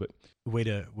fun too, but way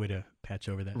to patch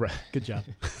over that. Right. Good job.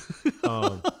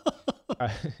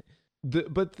 I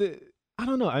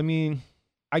don't know. I mean,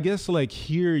 I guess like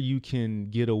here you can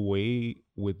get away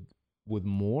with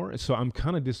more. So I'm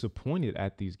kind of disappointed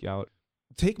at these galleries.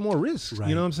 Take more risks. Right.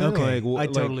 You know what I'm saying? Okay. Like,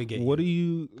 I totally get you. What do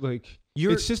you like?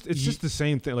 It's just the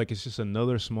same thing. Like it's just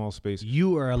another small space.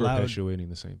 You are allowed perpetuating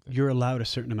the same thing. You're allowed a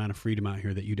certain amount of freedom out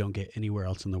here that you don't get anywhere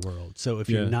else in the world. So if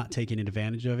you're not taking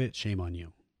advantage of it, shame on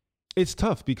you. It's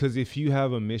tough because if you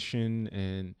have a mission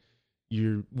and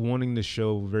you're wanting to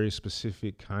show very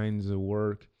specific kinds of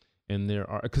work, and there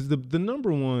are, because the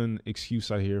number one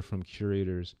excuse I hear from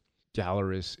curators,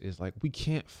 gallerists is like, we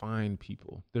can't find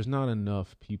people. There's not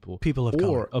enough people. People of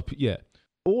color.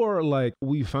 Or like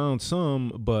we found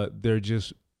some, but they're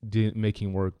just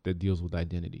making work that deals with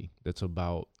identity. That's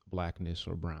about blackness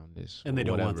or brownness. And they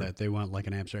don't want that. They want like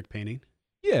an abstract painting.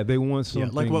 Yeah, they want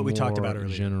something like what we talked about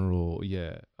earlier. General,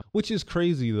 which is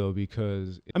crazy though,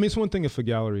 because I mean, it's one thing if a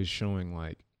gallery is showing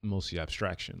like mostly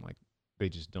abstraction, like they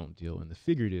just don't deal in the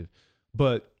figurative.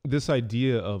 But this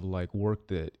idea of like work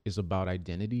that is about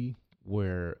identity,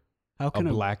 where a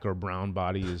black or brown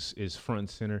body is front and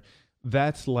center,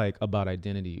 that's like about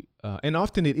identity, and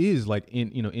often it is like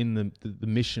in the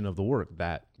mission of the work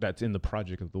that's in the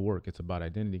project of the work. It's about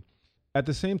identity. At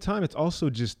the same time, it's also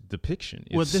just depiction.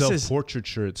 It's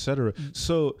self-portraiture, et cetera.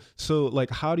 So like,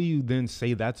 how do you then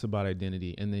say that's about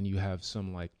identity, and then you have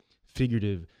some like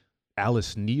figurative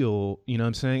Alice Neal, you know what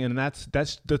I'm saying? And that's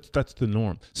the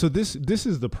norm. So this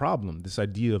is the problem. This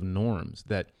idea of norms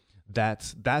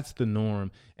that's the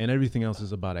norm, and everything else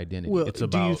is about identity. Well, it's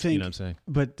about, you think, you know what I'm saying?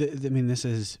 But I mean, this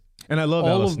is. And I love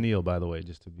Alice Neal, by the way,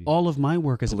 just to be. All of my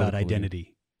work is about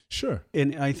identity. Sure.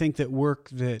 And I think that work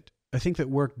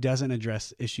doesn't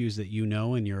address issues that you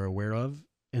know and you're aware of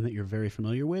and that you're very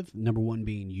familiar with. Number one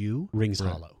being you rings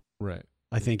hollow. Right.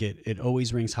 I think it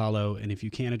always rings hollow. And if you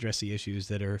can't address the issues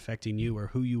that are affecting you or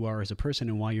who you are as a person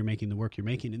and why you're making the work you're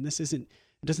making, and it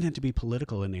doesn't have to be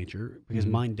political in nature, because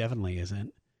mine definitely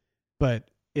isn't.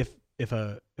 But if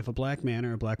a black man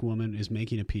or a black woman is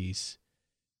making a piece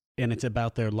and it's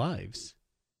about their lives,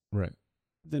 right,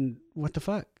 then what the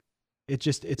fuck?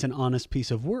 It's an honest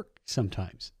piece of work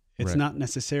sometimes. It's not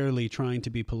necessarily trying to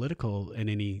be political in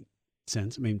any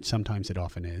sense. I mean, sometimes it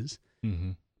often is.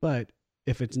 Mm-hmm. But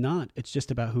if it's not, it's just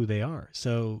about who they are.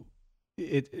 So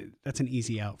that's an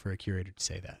easy out for a curator to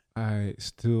say that. I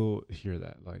still hear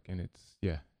that. Like, and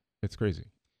it's crazy.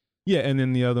 Yeah, and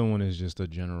then the other one is just a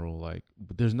general, like,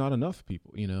 but there's not enough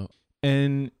people, you know?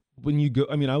 And when you go,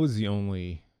 I mean, I was the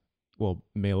only, well,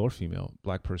 male or female,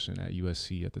 black person at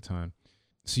USC at the time.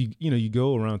 So, you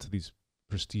go around to these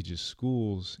prestigious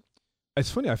schools. It's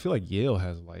funny, I feel like Yale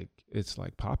has, like, it's,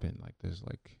 like, popping. Like, there's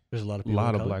a lot of people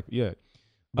of black,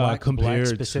 Black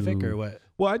specific or what?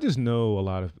 Well, I just know a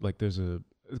lot of, like, there's a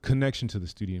connection to the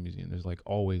Studio Museum. There's, like,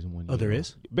 always one Yale. There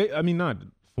is? I mean, not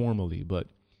formally, but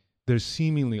there's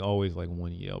seemingly always like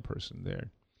one Yale person there.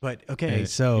 But okay,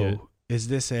 is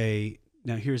this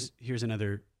now here's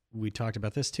another, we talked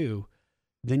about this too.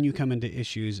 Then you come into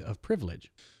issues of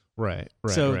privilege. Right.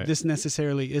 So this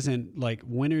necessarily isn't like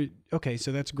okay,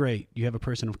 so that's great. You have a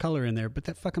person of color in there, but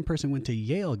that fucking person went to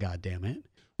Yale, goddammit.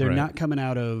 They're not coming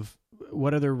out of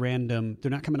they're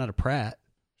not coming out of Pratt.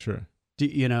 Sure.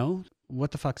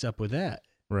 What the fuck's up with that?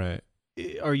 Right.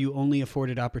 Are you only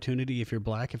afforded opportunity if you're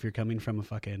black, if you're coming from a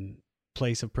fucking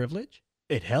place of privilege?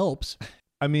 It helps.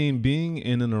 I mean, being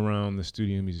in and around the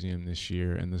Studio Museum this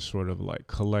year and the sort of like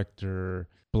collector,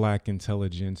 black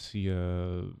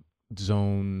intelligentsia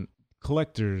zone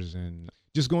collectors, and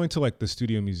just going to like the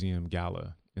Studio Museum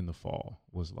gala in the fall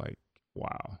was like,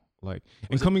 wow. Like,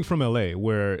 and coming from LA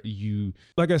where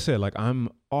like I said, like I'm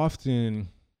often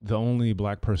the only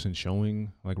black person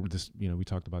showing, like this, we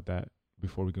talked about that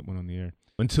before we went on the air.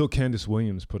 Until Candace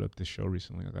Williams put up this show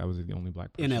recently, like I was the only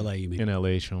black person in LA. You mean in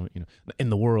LA showing? In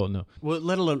the world, no. Well,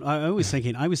 let alone I was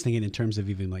thinking in terms of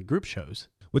even like group shows,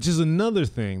 which is another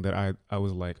thing that I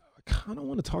was like, I kind of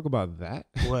want to talk about that.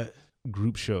 What?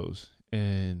 Group shows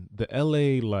and the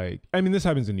LA, like, I mean, this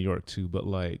happens in New York too, but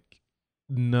like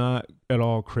not at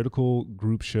all critical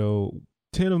group show.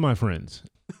 10 of my friends.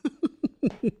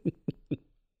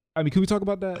 I mean, can we talk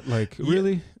about that? Like,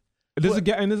 really? There's a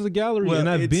gallery, and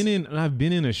I've been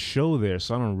in a show there,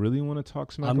 so I don't really want to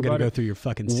talk smack about it. I'm gonna go through your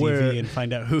fucking CV and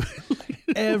find out who.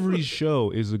 Every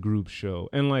show is a group show,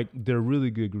 and like they're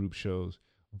really good group shows.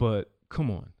 But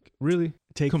come on, really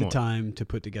take the time to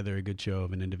put together a good show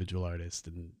of an individual artist.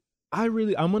 And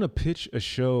I'm gonna pitch a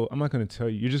show. I'm not gonna tell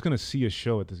you. You're just gonna see a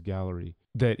show at this gallery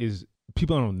that is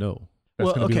people I don't know.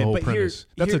 That's going to be the whole premise.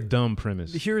 That's a dumb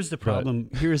premise. Here's the problem.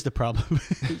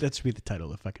 That should be the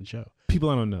title of the fucking show. People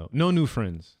I don't know. No new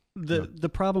friends. The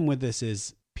problem with this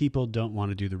is people don't want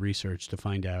to do the research to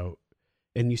find out.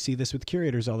 And you see this with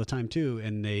curators all the time too.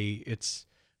 And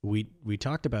we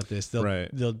talked about this.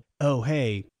 They'll oh,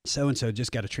 hey, so-and-so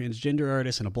just got a transgender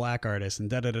artist and a black artist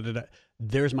and da-da-da-da-da.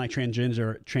 There's my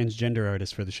transgender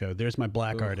artist for the show. There's my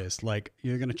black artist. Like,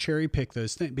 you're going to cherry pick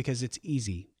those things because it's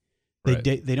easy.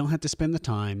 They don't have to spend the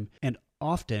time, and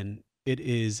often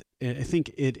it's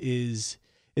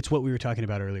what we were talking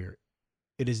about earlier.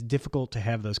 It is difficult to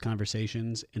have those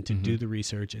conversations and to do the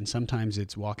research, and sometimes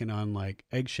it's walking on like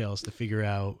eggshells to figure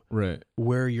out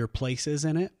where your place is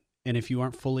in it. And if you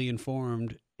aren't fully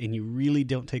informed and you really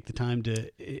don't take the time to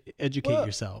educate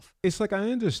yourself, it's like I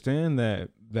understand that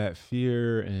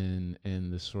fear and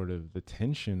the sort of the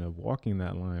tension of walking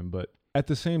that line, but at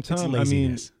the same time, I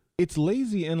mean, it's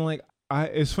lazy. And like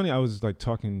it's funny, I was like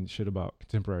talking shit about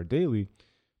Contemporary Daily,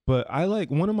 but I like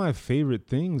one of my favorite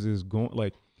things is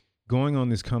going on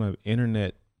this kind of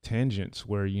internet tangents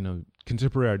where,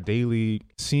 Contemporary Daily,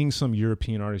 seeing some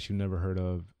European artists you never heard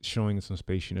of, showing some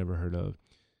space you never heard of,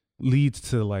 leads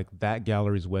to like that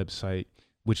gallery's website,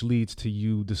 which leads to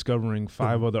you discovering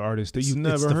 5 other artists that you've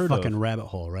never heard of. It's the fucking rabbit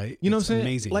hole, right? You know what I'm saying?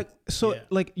 Amazing. Like, so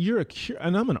like you're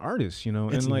and I'm an artist, it's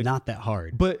and like not that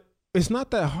hard. But it's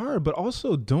not that hard, but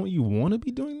also don't you want to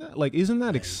be doing that? Like, isn't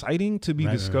that exciting to be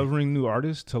discovering new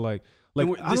artists to like I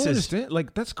don't understand.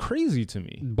 Like, that's crazy to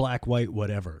me. Black, white,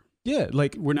 whatever. Yeah,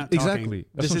 like we're not exactly.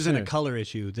 This isn't a color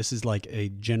issue. This is like a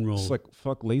general. It's like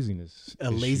fuck laziness.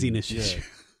 A laziness issue.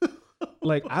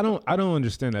 Like I don't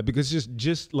understand that because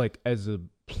just like as a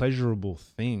pleasurable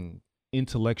thing,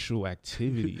 intellectual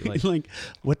activity. Like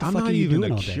what the I'm fuck not are you even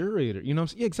doing a all day? curator. You know what I'm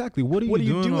saying? Yeah, exactly. What are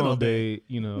you doing all day?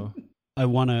 I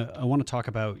wanna talk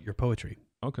about your poetry.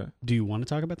 Okay. Do you want to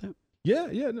talk about that? Yeah,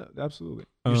 no, absolutely.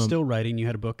 You're still writing. You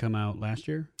had a book come out last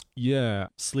year. Yeah.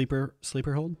 Sleeper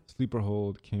Hold? Sleeper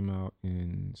Hold came out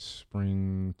in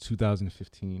spring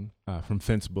 2015 from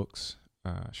Fence Books.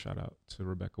 Shout out to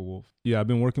Rebecca Wolf. Yeah, I've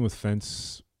been working with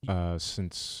Fence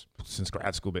since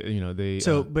grad school. But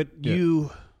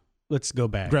let's go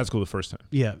back. Grad school the first time.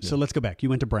 Yeah. So let's go back. You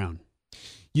went to Brown.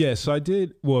 Yeah. So I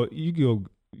did. Well, you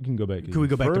can go back. Can we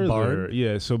go back to Bard?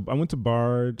 Yeah. So I went to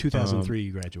Bard. 2003.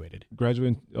 You graduated.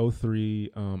 Graduated in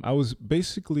 2003.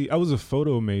 I was a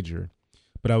photo major,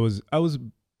 but I was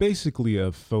basically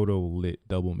a photo lit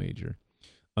double major.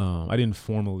 I didn't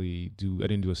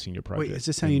do a senior project. Wait, is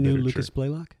this how you knew Lucas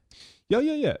Blaylock?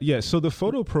 Yeah. So the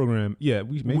photo program,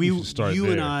 we should start you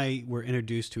there. and I were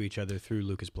introduced to each other through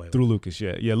Lucas Blaylock. Through Lucas,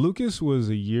 yeah. Lucas was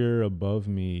a year above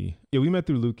me. Yeah, we met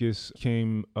through Lucas,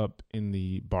 came up in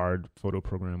the Bard photo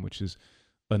program, which is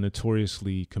a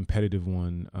notoriously competitive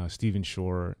one. Stephen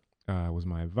Shore was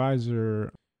my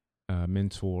advisor,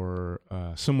 mentor,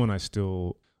 someone I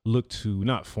still look to,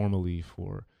 not formally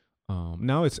for.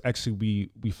 Now it's actually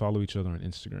we follow each other on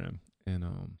Instagram, and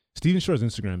Stephen Shore's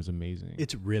Instagram is amazing.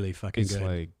 It's really fucking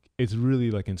good. It's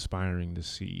really like inspiring to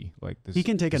see like this. He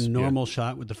can take a normal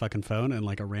shot with the fucking phone and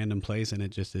like a random place, and it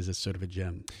just is a sort of a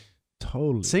gem.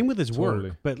 Totally. Same with his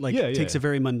work, but like takes a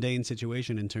very mundane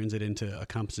situation and turns it into a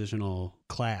compositional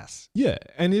class. Yeah,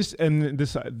 and this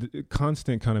the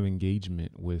constant kind of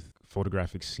engagement with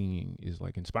photographic seeing is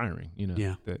like inspiring. You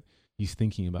know, that he's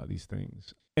thinking about these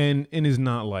things, and is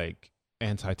not like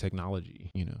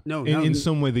anti-technology. You know, in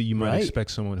some way that you might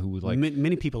expect someone who would like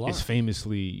many people is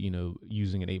famously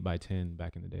using an 8x10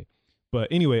 back in the day. But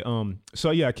anyway, so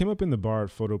I came up in the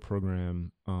Bard photo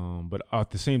program, but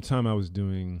at the same time I was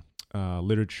doing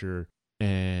literature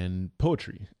and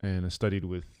poetry, and I studied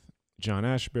with John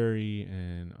Ashbery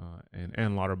and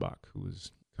Ann Lauterbach, who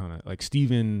was kind of like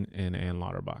Stephen and Ann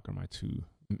Lauterbach are my two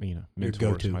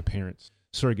mentors, my parents,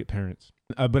 surrogate parents.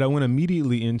 But I went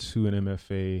immediately into an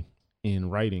MFA in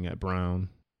writing at Brown.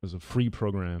 It was a free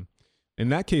program. In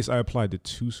that case, I applied to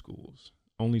 2 schools,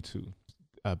 only 2,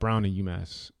 Brown and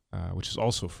UMass, which is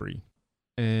also free.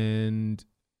 And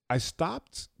I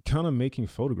stopped kind of making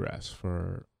photographs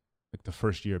for like the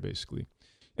first year, basically.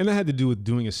 And that had to do with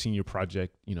doing a senior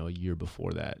project, a year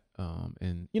before that.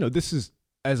 And, this is,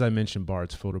 as I mentioned,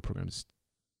 Bard's photo program is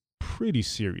pretty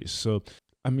serious. So,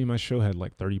 I mean, my show had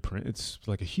like 30 prints. It's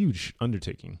like a huge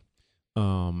undertaking,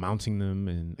 mounting them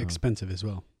and expensive as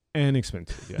well. And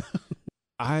expensive, yeah.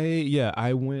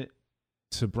 I went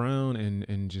to Brown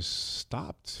and just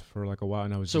stopped for like a while,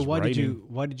 and I was why did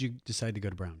you decide to go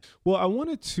to Brown? Well, I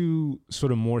wanted to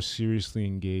sort of more seriously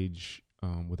engage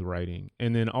with writing,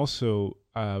 and then also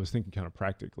I was thinking kind of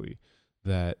practically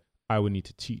that I would need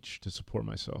to teach to support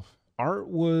myself. Art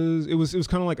was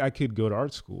kind of like I could go to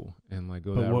art school and like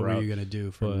go that route. But what were you going to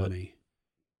do for money?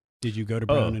 Did you go to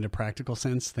Brown in a practical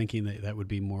sense, thinking that would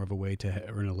be more of a way to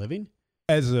earn a living?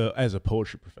 As a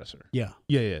poetry professor, yeah,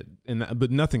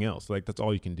 but nothing else. Like that's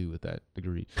all you can do with that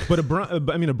degree. But a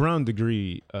Brown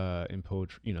degree in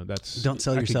poetry, that's don't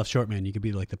sell yourself short, man. You could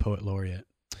be like the poet laureate.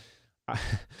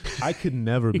 I could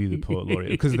never be the poet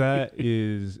laureate because that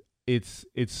is it's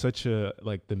such a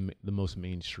like the most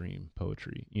mainstream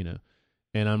poetry,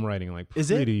 and I'm writing like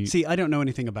pretty. Is it? See, I don't know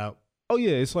anything about. Oh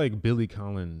yeah, it's like Billy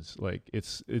Collins. Like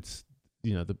it's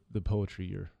the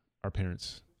poetry our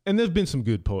parents. And there's been some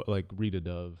good like Rita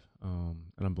Dove, and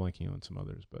I'm blanking on some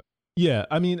others, but yeah,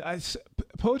 I mean,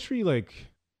 poetry, like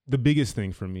the biggest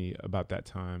thing for me about that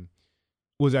time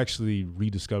was actually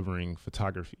rediscovering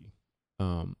photography.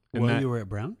 While you were at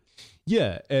Brown?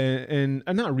 Yeah, and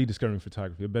not rediscovering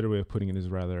photography. A better way of putting it is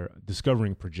rather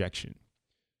discovering projection.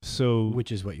 So,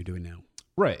 which is what you're doing now,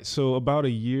 right? So about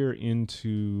a year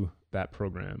into that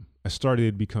program, I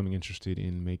started becoming interested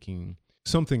in making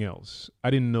something else.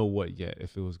 I didn't know what yet,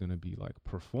 if it was going to be like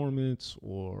performance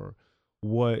or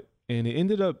what. And it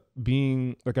ended up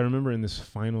being like, I remember in this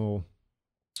final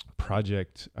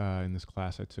project in this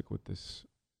class I took with this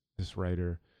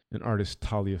writer, an artist,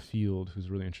 Talia Field, who's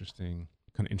really interesting,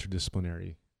 kind of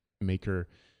interdisciplinary maker,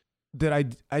 that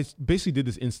I basically did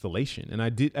this installation. And I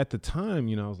did, at the time,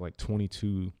 I was like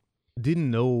 22, didn't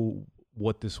know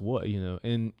what this was,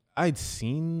 and I'd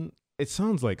seen, it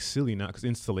sounds like silly now because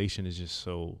installation is just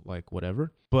so like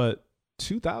whatever, but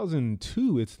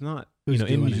 2002, it's not,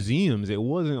 in museums, it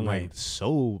wasn't like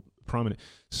so prominent.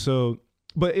 So,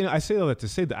 but I say all that to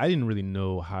say that I didn't really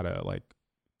know how to like,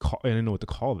 I didn't know what to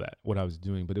call that, what I was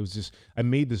doing, but it was just, I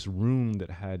made this room that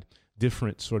had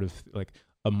different sort of like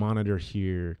a monitor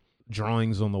here,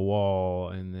 drawings on the wall,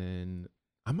 and then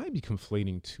I might be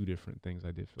conflating 2 different things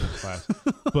I did for this class,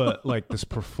 but like this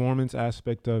performance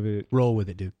aspect of it. Roll with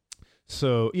it, dude.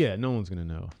 So yeah, no one's going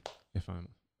to know if I'm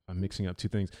mixing up 2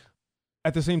 things.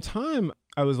 At the same time,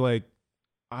 I was like,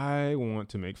 I want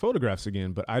to make photographs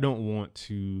again, but I don't want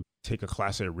to take a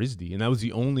class at RISD. And that was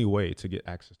the only way to get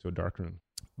access to a darkroom.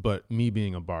 But me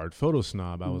being a Bard photo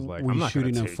snob, I was like, were I'm you not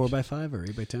shooting a 4x5 or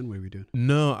 8x10? What were you doing?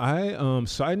 No,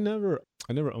 I never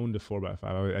owned a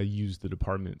 4x5. I used the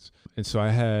departments. And so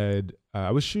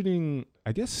I was shooting,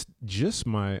 I guess just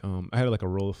I had like a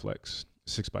Rolleiflex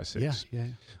 6x6.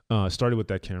 Yeah. Started with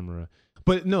that camera.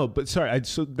 Sorry.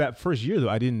 So that first year though,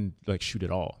 I didn't like shoot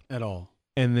at all.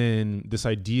 And then this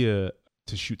idea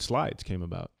to shoot slides came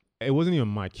about. It wasn't even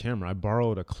my camera. I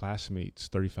borrowed a classmate's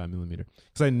 35 millimeter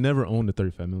because I never owned a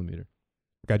 35 millimeter.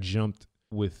 Like I jumped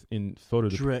in photo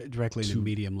directly into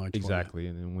medium large exactly,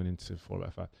 format. And then went into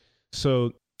 4x5.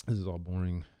 So this is all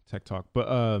boring tech talk, but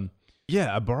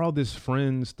I borrowed this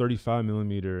friend's 35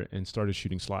 millimeter and started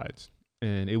shooting slides,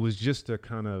 and it was just a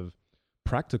kind of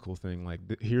practical thing. Like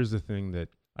here's the thing that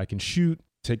I can shoot,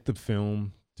 take the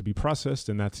film to be processed,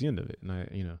 and that's the end of it.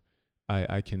 And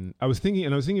I was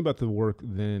thinking about the work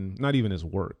then, not even as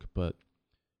work, but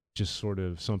just sort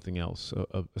of something else,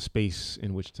 a space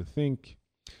in which to think.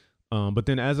 But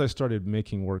then as I started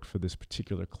making work for this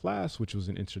particular class, which was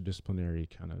an interdisciplinary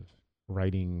kind of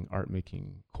writing, art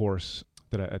making course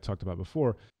that I talked about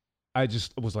before, I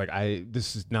just was like,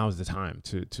 now is the time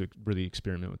to really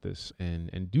experiment with this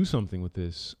and do something with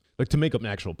this, like to make up an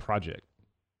actual project.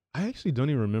 I actually don't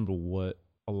even remember what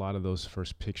a lot of those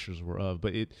first pictures were of,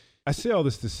 but I say all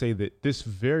this to say that this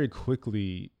very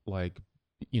quickly, like,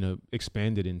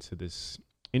 expanded into this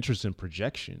interest in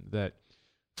projection that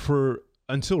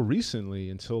until recently,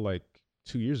 until like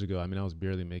 2 years ago, I mean, I was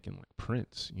barely making like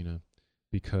prints,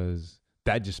 because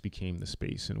that just became the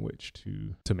space in which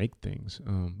to make things.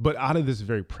 But out of this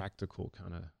very practical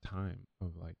kind of time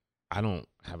of like, I don't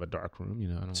have a dark room,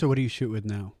 I don't. So what do you shoot with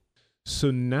now?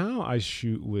 So now I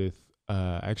shoot with,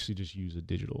 I actually just use a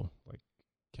digital like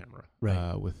camera,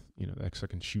 right? With, I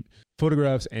can shoot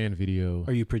photographs and video.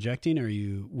 Are you projecting? Or are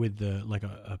you with the like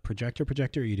a projector?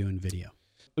 Or are you doing video?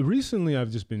 Recently,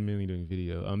 I've just been mainly doing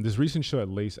video. This recent show at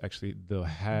Lace, actually,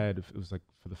 it was like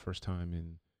for the first time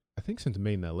in, I think since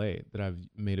Made in LA, that I've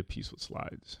made a piece with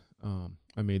slides.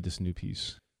 I made this new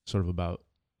piece sort of about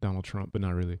Donald Trump, but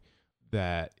not really.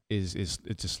 That it's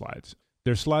just slides.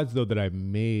 There's slides though that I've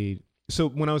made. So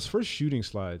when I was first shooting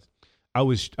slides, I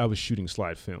was shooting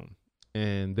slide film,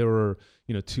 and there were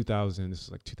 2000. This is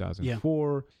like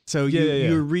 2004. Yeah. So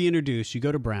you're reintroduced. You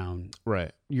go to Brown.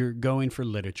 Right. You're going for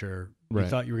literature. Right. You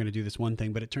thought you were going to do this one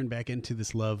thing, but it turned back into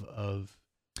this love of.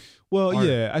 Well, art.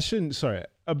 yeah, sorry.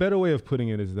 A better way of putting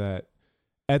it is that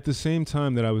at the same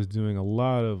time that I was doing a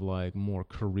lot of like more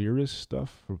careerist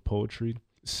stuff for poetry,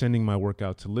 sending my work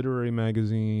out to literary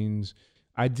magazines,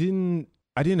 I didn't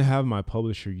have my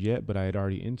publisher yet, but I had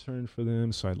already interned for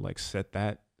them. So I'd like set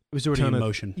that. It was already in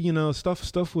motion.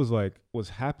 Stuff was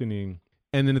happening.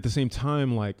 And then at the same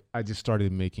time, like I just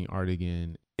started making art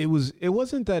again. It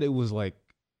wasn't that it was like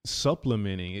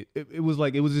supplementing. It was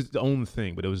like, it was its own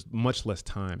thing, but it was much less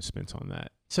time spent on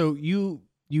that. So you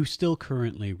still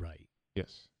currently write?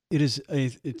 Yes. It's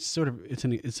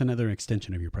another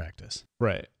extension of your practice.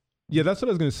 Right. Yeah, that's what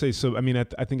I was going to say. So, I mean, I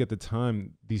think at the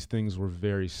time, these things were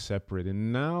very separate,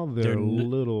 and now they're a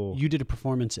little... You did a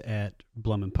performance at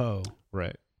Blum and Poe.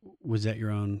 Right. Was that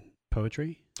your own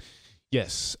poetry?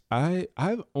 Yes.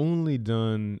 I've only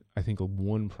done, I think,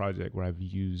 one project where I've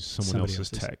used someone else's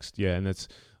text. Yeah, and that's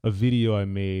a video I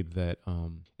made that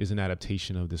is an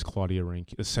adaptation of this Claudia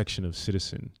Rankine, a section of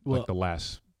Citizen, like the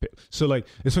last bit. So, like,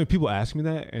 it's when people ask me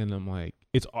that, and I'm like,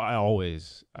 I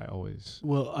always.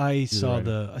 Well, I saw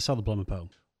the Blum and Poe.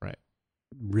 Right.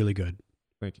 Really good.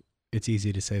 Thank you. It's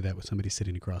easy to say that with somebody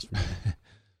sitting across from me.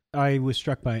 I was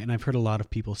struck by, and I've heard a lot of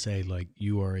people say, like,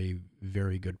 you are a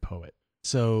very good poet.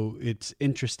 So it's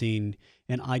interesting,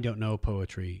 and I don't know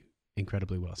poetry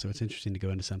incredibly well. So it's interesting to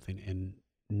go into something and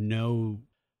know.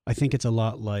 I think it's a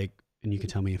lot like, and you can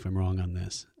tell me if I'm wrong on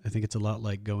this, I think it's a lot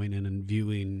like going in and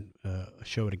viewing a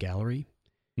show at a gallery.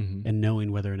 Mm-hmm. And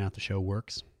knowing whether or not the show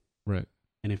works. Right.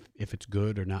 And if it's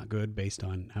good or not good based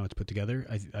on how it's put together.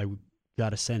 I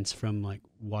got a sense from like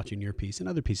watching your piece and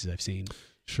other pieces I've seen.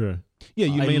 Sure. Yeah,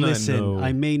 you may not know.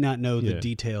 I may not know the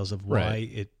details of why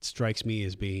it strikes me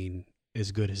as being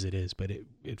as good as it is, but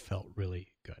it felt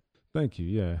really good. Thank you.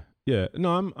 Yeah. Yeah.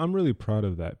 No, I'm really proud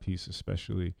of that piece,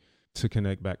 especially to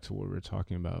connect back to what we were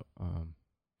talking about.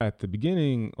 At the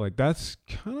beginning, like that's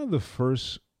kind of the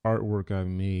first artwork I've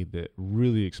made that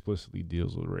really explicitly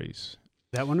deals with race.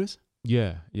 That one was?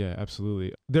 Yeah,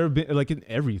 absolutely. There have been like in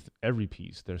every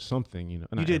piece, there's something, You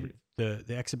did the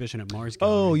exhibition at Mars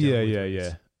Gallery. Oh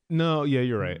yeah. No, yeah,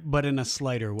 you're right. But in a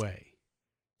slighter way.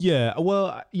 Yeah,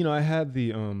 well, I had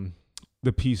the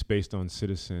piece based on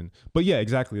Citizen, but yeah,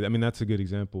 exactly. I mean, that's a good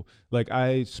example. Like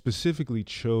I specifically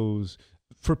chose,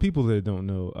 for people that don't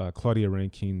know, Claudia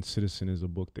Rankine's Citizen is a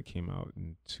book that came out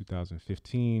in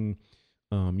 2015.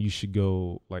 You should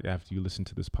go like after you listen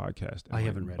to this podcast. And, I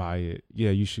haven't read buy it. Yeah,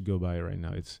 you should go buy it right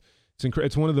now. It's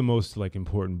one of the most like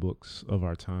important books of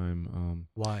our time.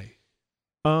 Why?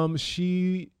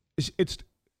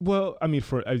 Well, I mean,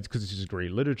 because it's just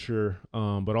great literature.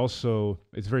 But also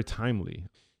it's very timely.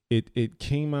 It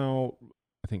came out,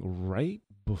 I think, right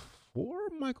before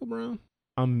Michael Brown.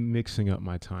 I'm mixing up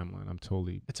my timeline. I'm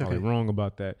totally wrong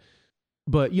about that.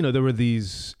 But there were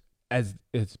these, as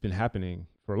it's been happening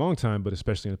for a long time, but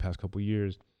especially in the past couple of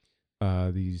years,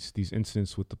 these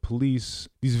incidents with the police,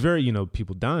 these very,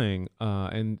 people dying.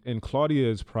 And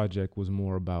Claudia's project was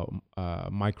more about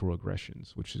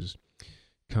microaggressions, which has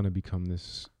kind of become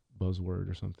this buzzword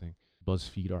or something.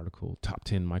 BuzzFeed article, top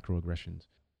 10 microaggressions,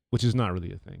 which is not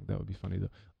really a thing. That would be funny though.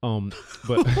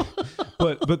 But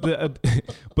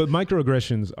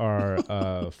microaggressions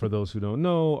are, for those who don't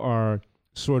know, are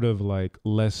sort of like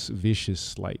less vicious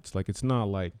slights. Like it's not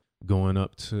like going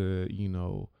up to,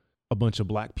 a bunch of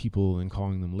black people and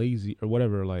calling them lazy or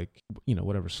whatever, like, you know,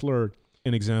 whatever slur.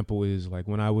 An example is like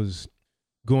when I was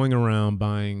going around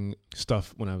buying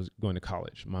stuff when I was going to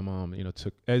college, my mom, you know,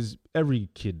 took, as every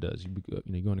kid does,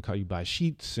 you go into college, you buy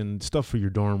sheets and stuff for your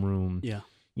dorm room. Yeah.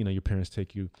 You know, your parents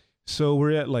take you. So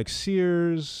we're at like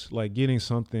Sears, like getting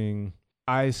something.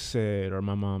 I said, or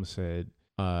my mom said,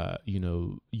 you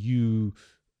know,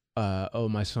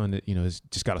 my son, you know, has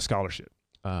just got a scholarship.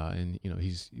 And, you know,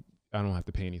 I don't have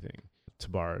to pay anything to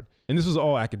borrow it. And this was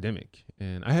all academic.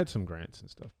 And I had some grants and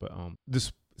stuff. But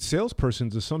this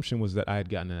salesperson's assumption was that I had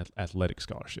gotten an athletic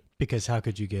scholarship. Because how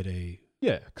could you get a...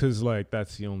 Yeah, because, like,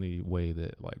 that's the only way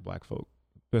that, like, black folk,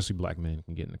 especially black men,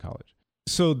 can get into college.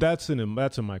 So that's a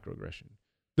microaggression.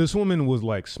 This woman was,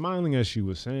 like, smiling as she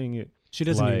was saying it. She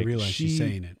doesn't even realize she's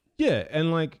saying it. Yeah,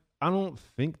 and, like, I don't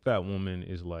think that woman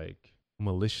is, like,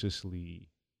 maliciously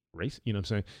racist. You know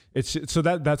what I'm saying? It's so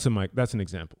that's an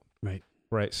example.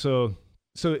 Right. So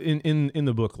in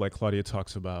the book, like, Claudia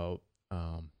talks about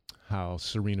how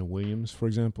Serena Williams, for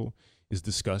example, is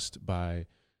discussed by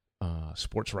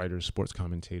sports writers, sports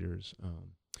commentators,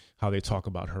 how they talk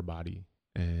about her body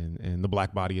and the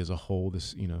black body as a whole.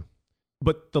 This, you know,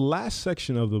 but the last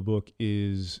section of the book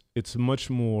it's much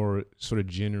more sort of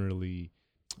generally,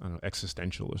 I don't know,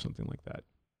 existential or something like that.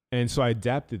 And so I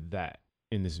adapted that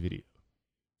in this video.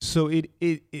 So it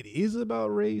is about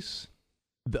race.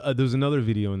 There's another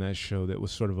video in that show that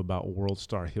was sort of about world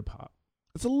star hip hop.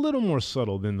 It's a little more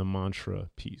subtle than the mantra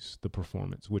piece, the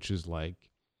performance, which is like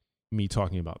me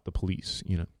talking about the police,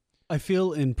 you know. I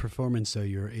feel in performance, though,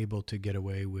 you're able to get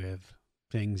away with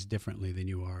things differently than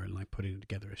you are in like putting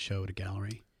together a show at a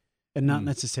gallery. And not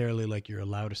necessarily like you're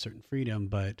allowed a certain freedom,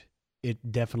 but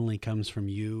it definitely comes from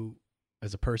you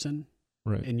as a person.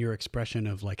 Right. In your expression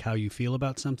of like how you feel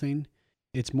about something.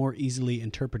 It's more easily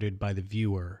interpreted by the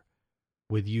viewer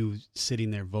with you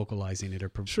sitting there vocalizing it or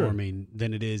performing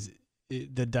than it is.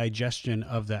 The digestion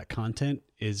of that content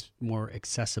is more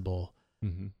accessible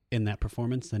in that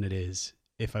performance than it is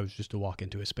if I was just to walk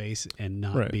into a space and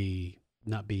not be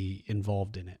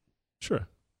involved in it. Sure.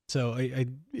 So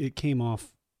it came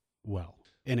off well,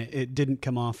 and it didn't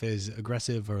come off as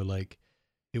aggressive or like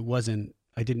it wasn't.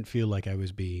 I didn't feel like I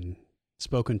was being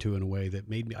spoken to in a way that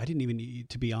made me. I didn't even,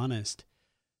 to be honest.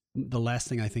 The last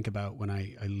thing I think about when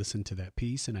I listen to that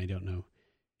piece, and I don't know,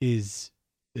 is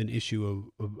an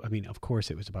issue of I mean, of course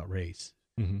it was about race,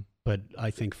 but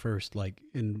I think first, like,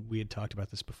 and we had talked about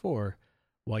this before,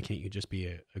 why can't you just be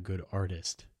a good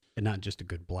artist and not just a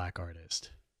good black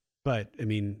artist? But, I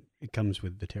mean, it comes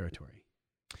with the territory.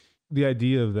 The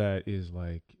idea of that is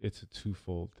like, it's a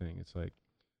twofold thing. It's like,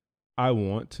 I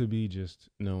want to be just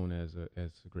known as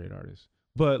a great artist.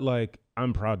 But like,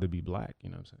 I'm proud to be black, you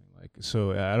know what I'm saying? Like,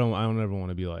 so I don't ever want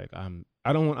to be like,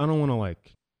 I don't want to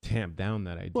like tamp down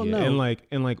that idea. Well, no. And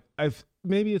like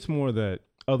maybe it's more that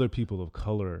other people of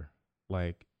color,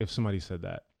 like if somebody said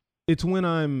that, it's when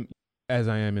I'm, as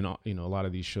I am in, you know, a lot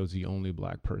of these shows, the only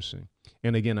black person.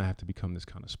 And again, I have to become this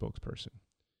kind of spokesperson.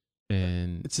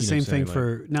 And it's the same thing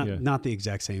for not the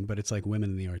exact same, but it's like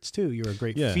women in the arts too. You're a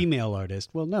great female artist.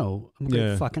 Well, no, I'm a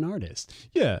great fucking artist.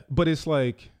 Yeah. But it's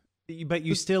like, but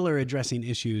you still are addressing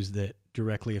issues that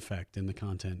directly affect, and the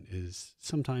content is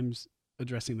sometimes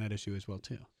addressing that issue as well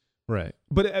too. Right.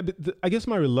 But I guess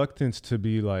my reluctance to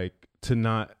be like,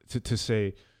 to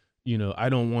say, you know, I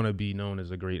don't want to be known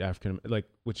as a great African, like,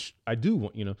 which I do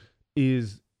want, you know,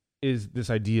 is this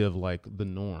idea of like the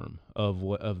norm of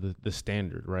the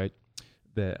standard, right?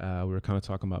 That we were kind of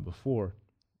talking about before,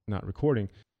 not recording.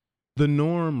 The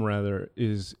norm rather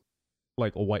is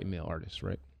like a white male artist,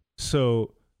 right?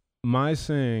 So my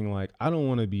saying like, I don't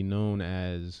want to be known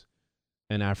as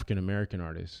an African-American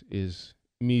artist is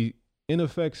me in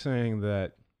effect saying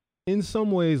that in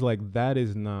some ways, like that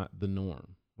is not the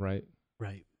norm, right?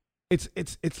 Right. It's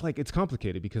like, it's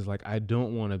complicated because like, I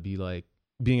don't want to be like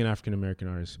being an African-American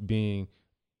artist, being,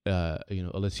 you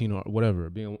know, a Latino or whatever,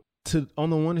 being to, on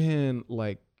the one hand,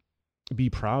 like be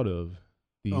proud of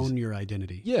these. Own your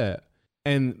identity. Yeah.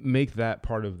 And make that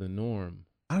part of the norm.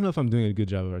 I don't know if I'm doing a good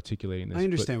job of articulating this. I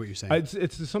understand what you're saying.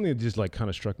 It's something that just like kind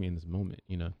of struck me in this moment,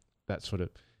 you know, that sort of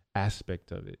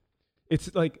aspect of it.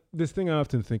 It's like this thing I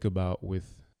often think about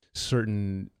with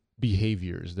certain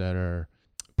behaviors that are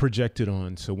projected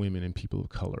on to women and people of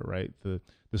color, right? The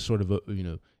sort of, you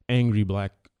know, angry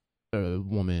black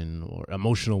woman or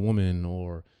emotional woman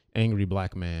or angry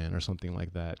black man or something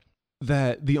like that.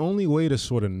 That the only way to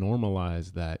sort of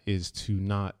normalize that is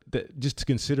to just to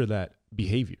consider that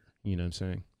behavior. You know what I'm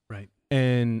saying? Right.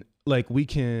 And like we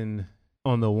can,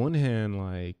 on the one hand,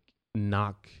 like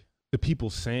knock the people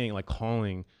saying, like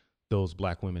calling those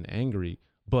black women angry,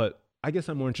 but I guess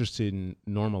I'm more interested in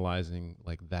normalizing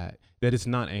like that it's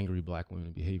not angry Black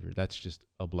women behavior. That's just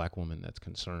a Black woman that's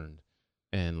concerned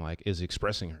and like is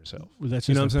expressing herself. Well, that's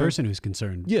just a person who's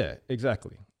concerned. Yeah,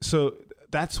 exactly. So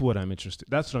that's what I'm interested.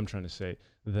 That's what I'm trying to say,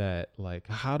 that like,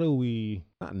 how do we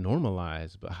not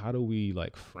normalize, but how do we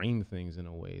like frame things in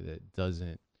a way that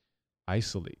doesn't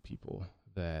isolate people,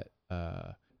 that,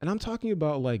 and I'm talking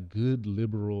about like good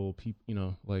liberal people, you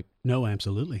know, like. No,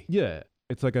 absolutely. Yeah.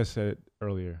 It's like I said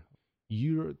earlier,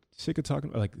 you're sick of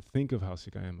talking, like, think of how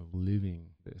sick I am of living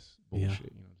this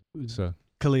bullshit. You know? So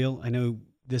Khalil, I know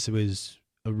this was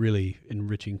a really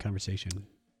enriching conversation.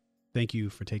 Thank you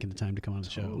for taking the time to come on the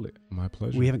show. My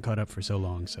pleasure. We haven't caught up for so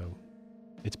long, so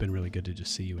it's been really good to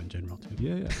just see you in general too.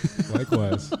 Yeah.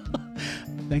 Likewise.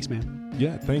 Thanks, man.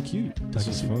 Yeah, thank you. This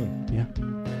was fun.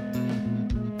 Yeah.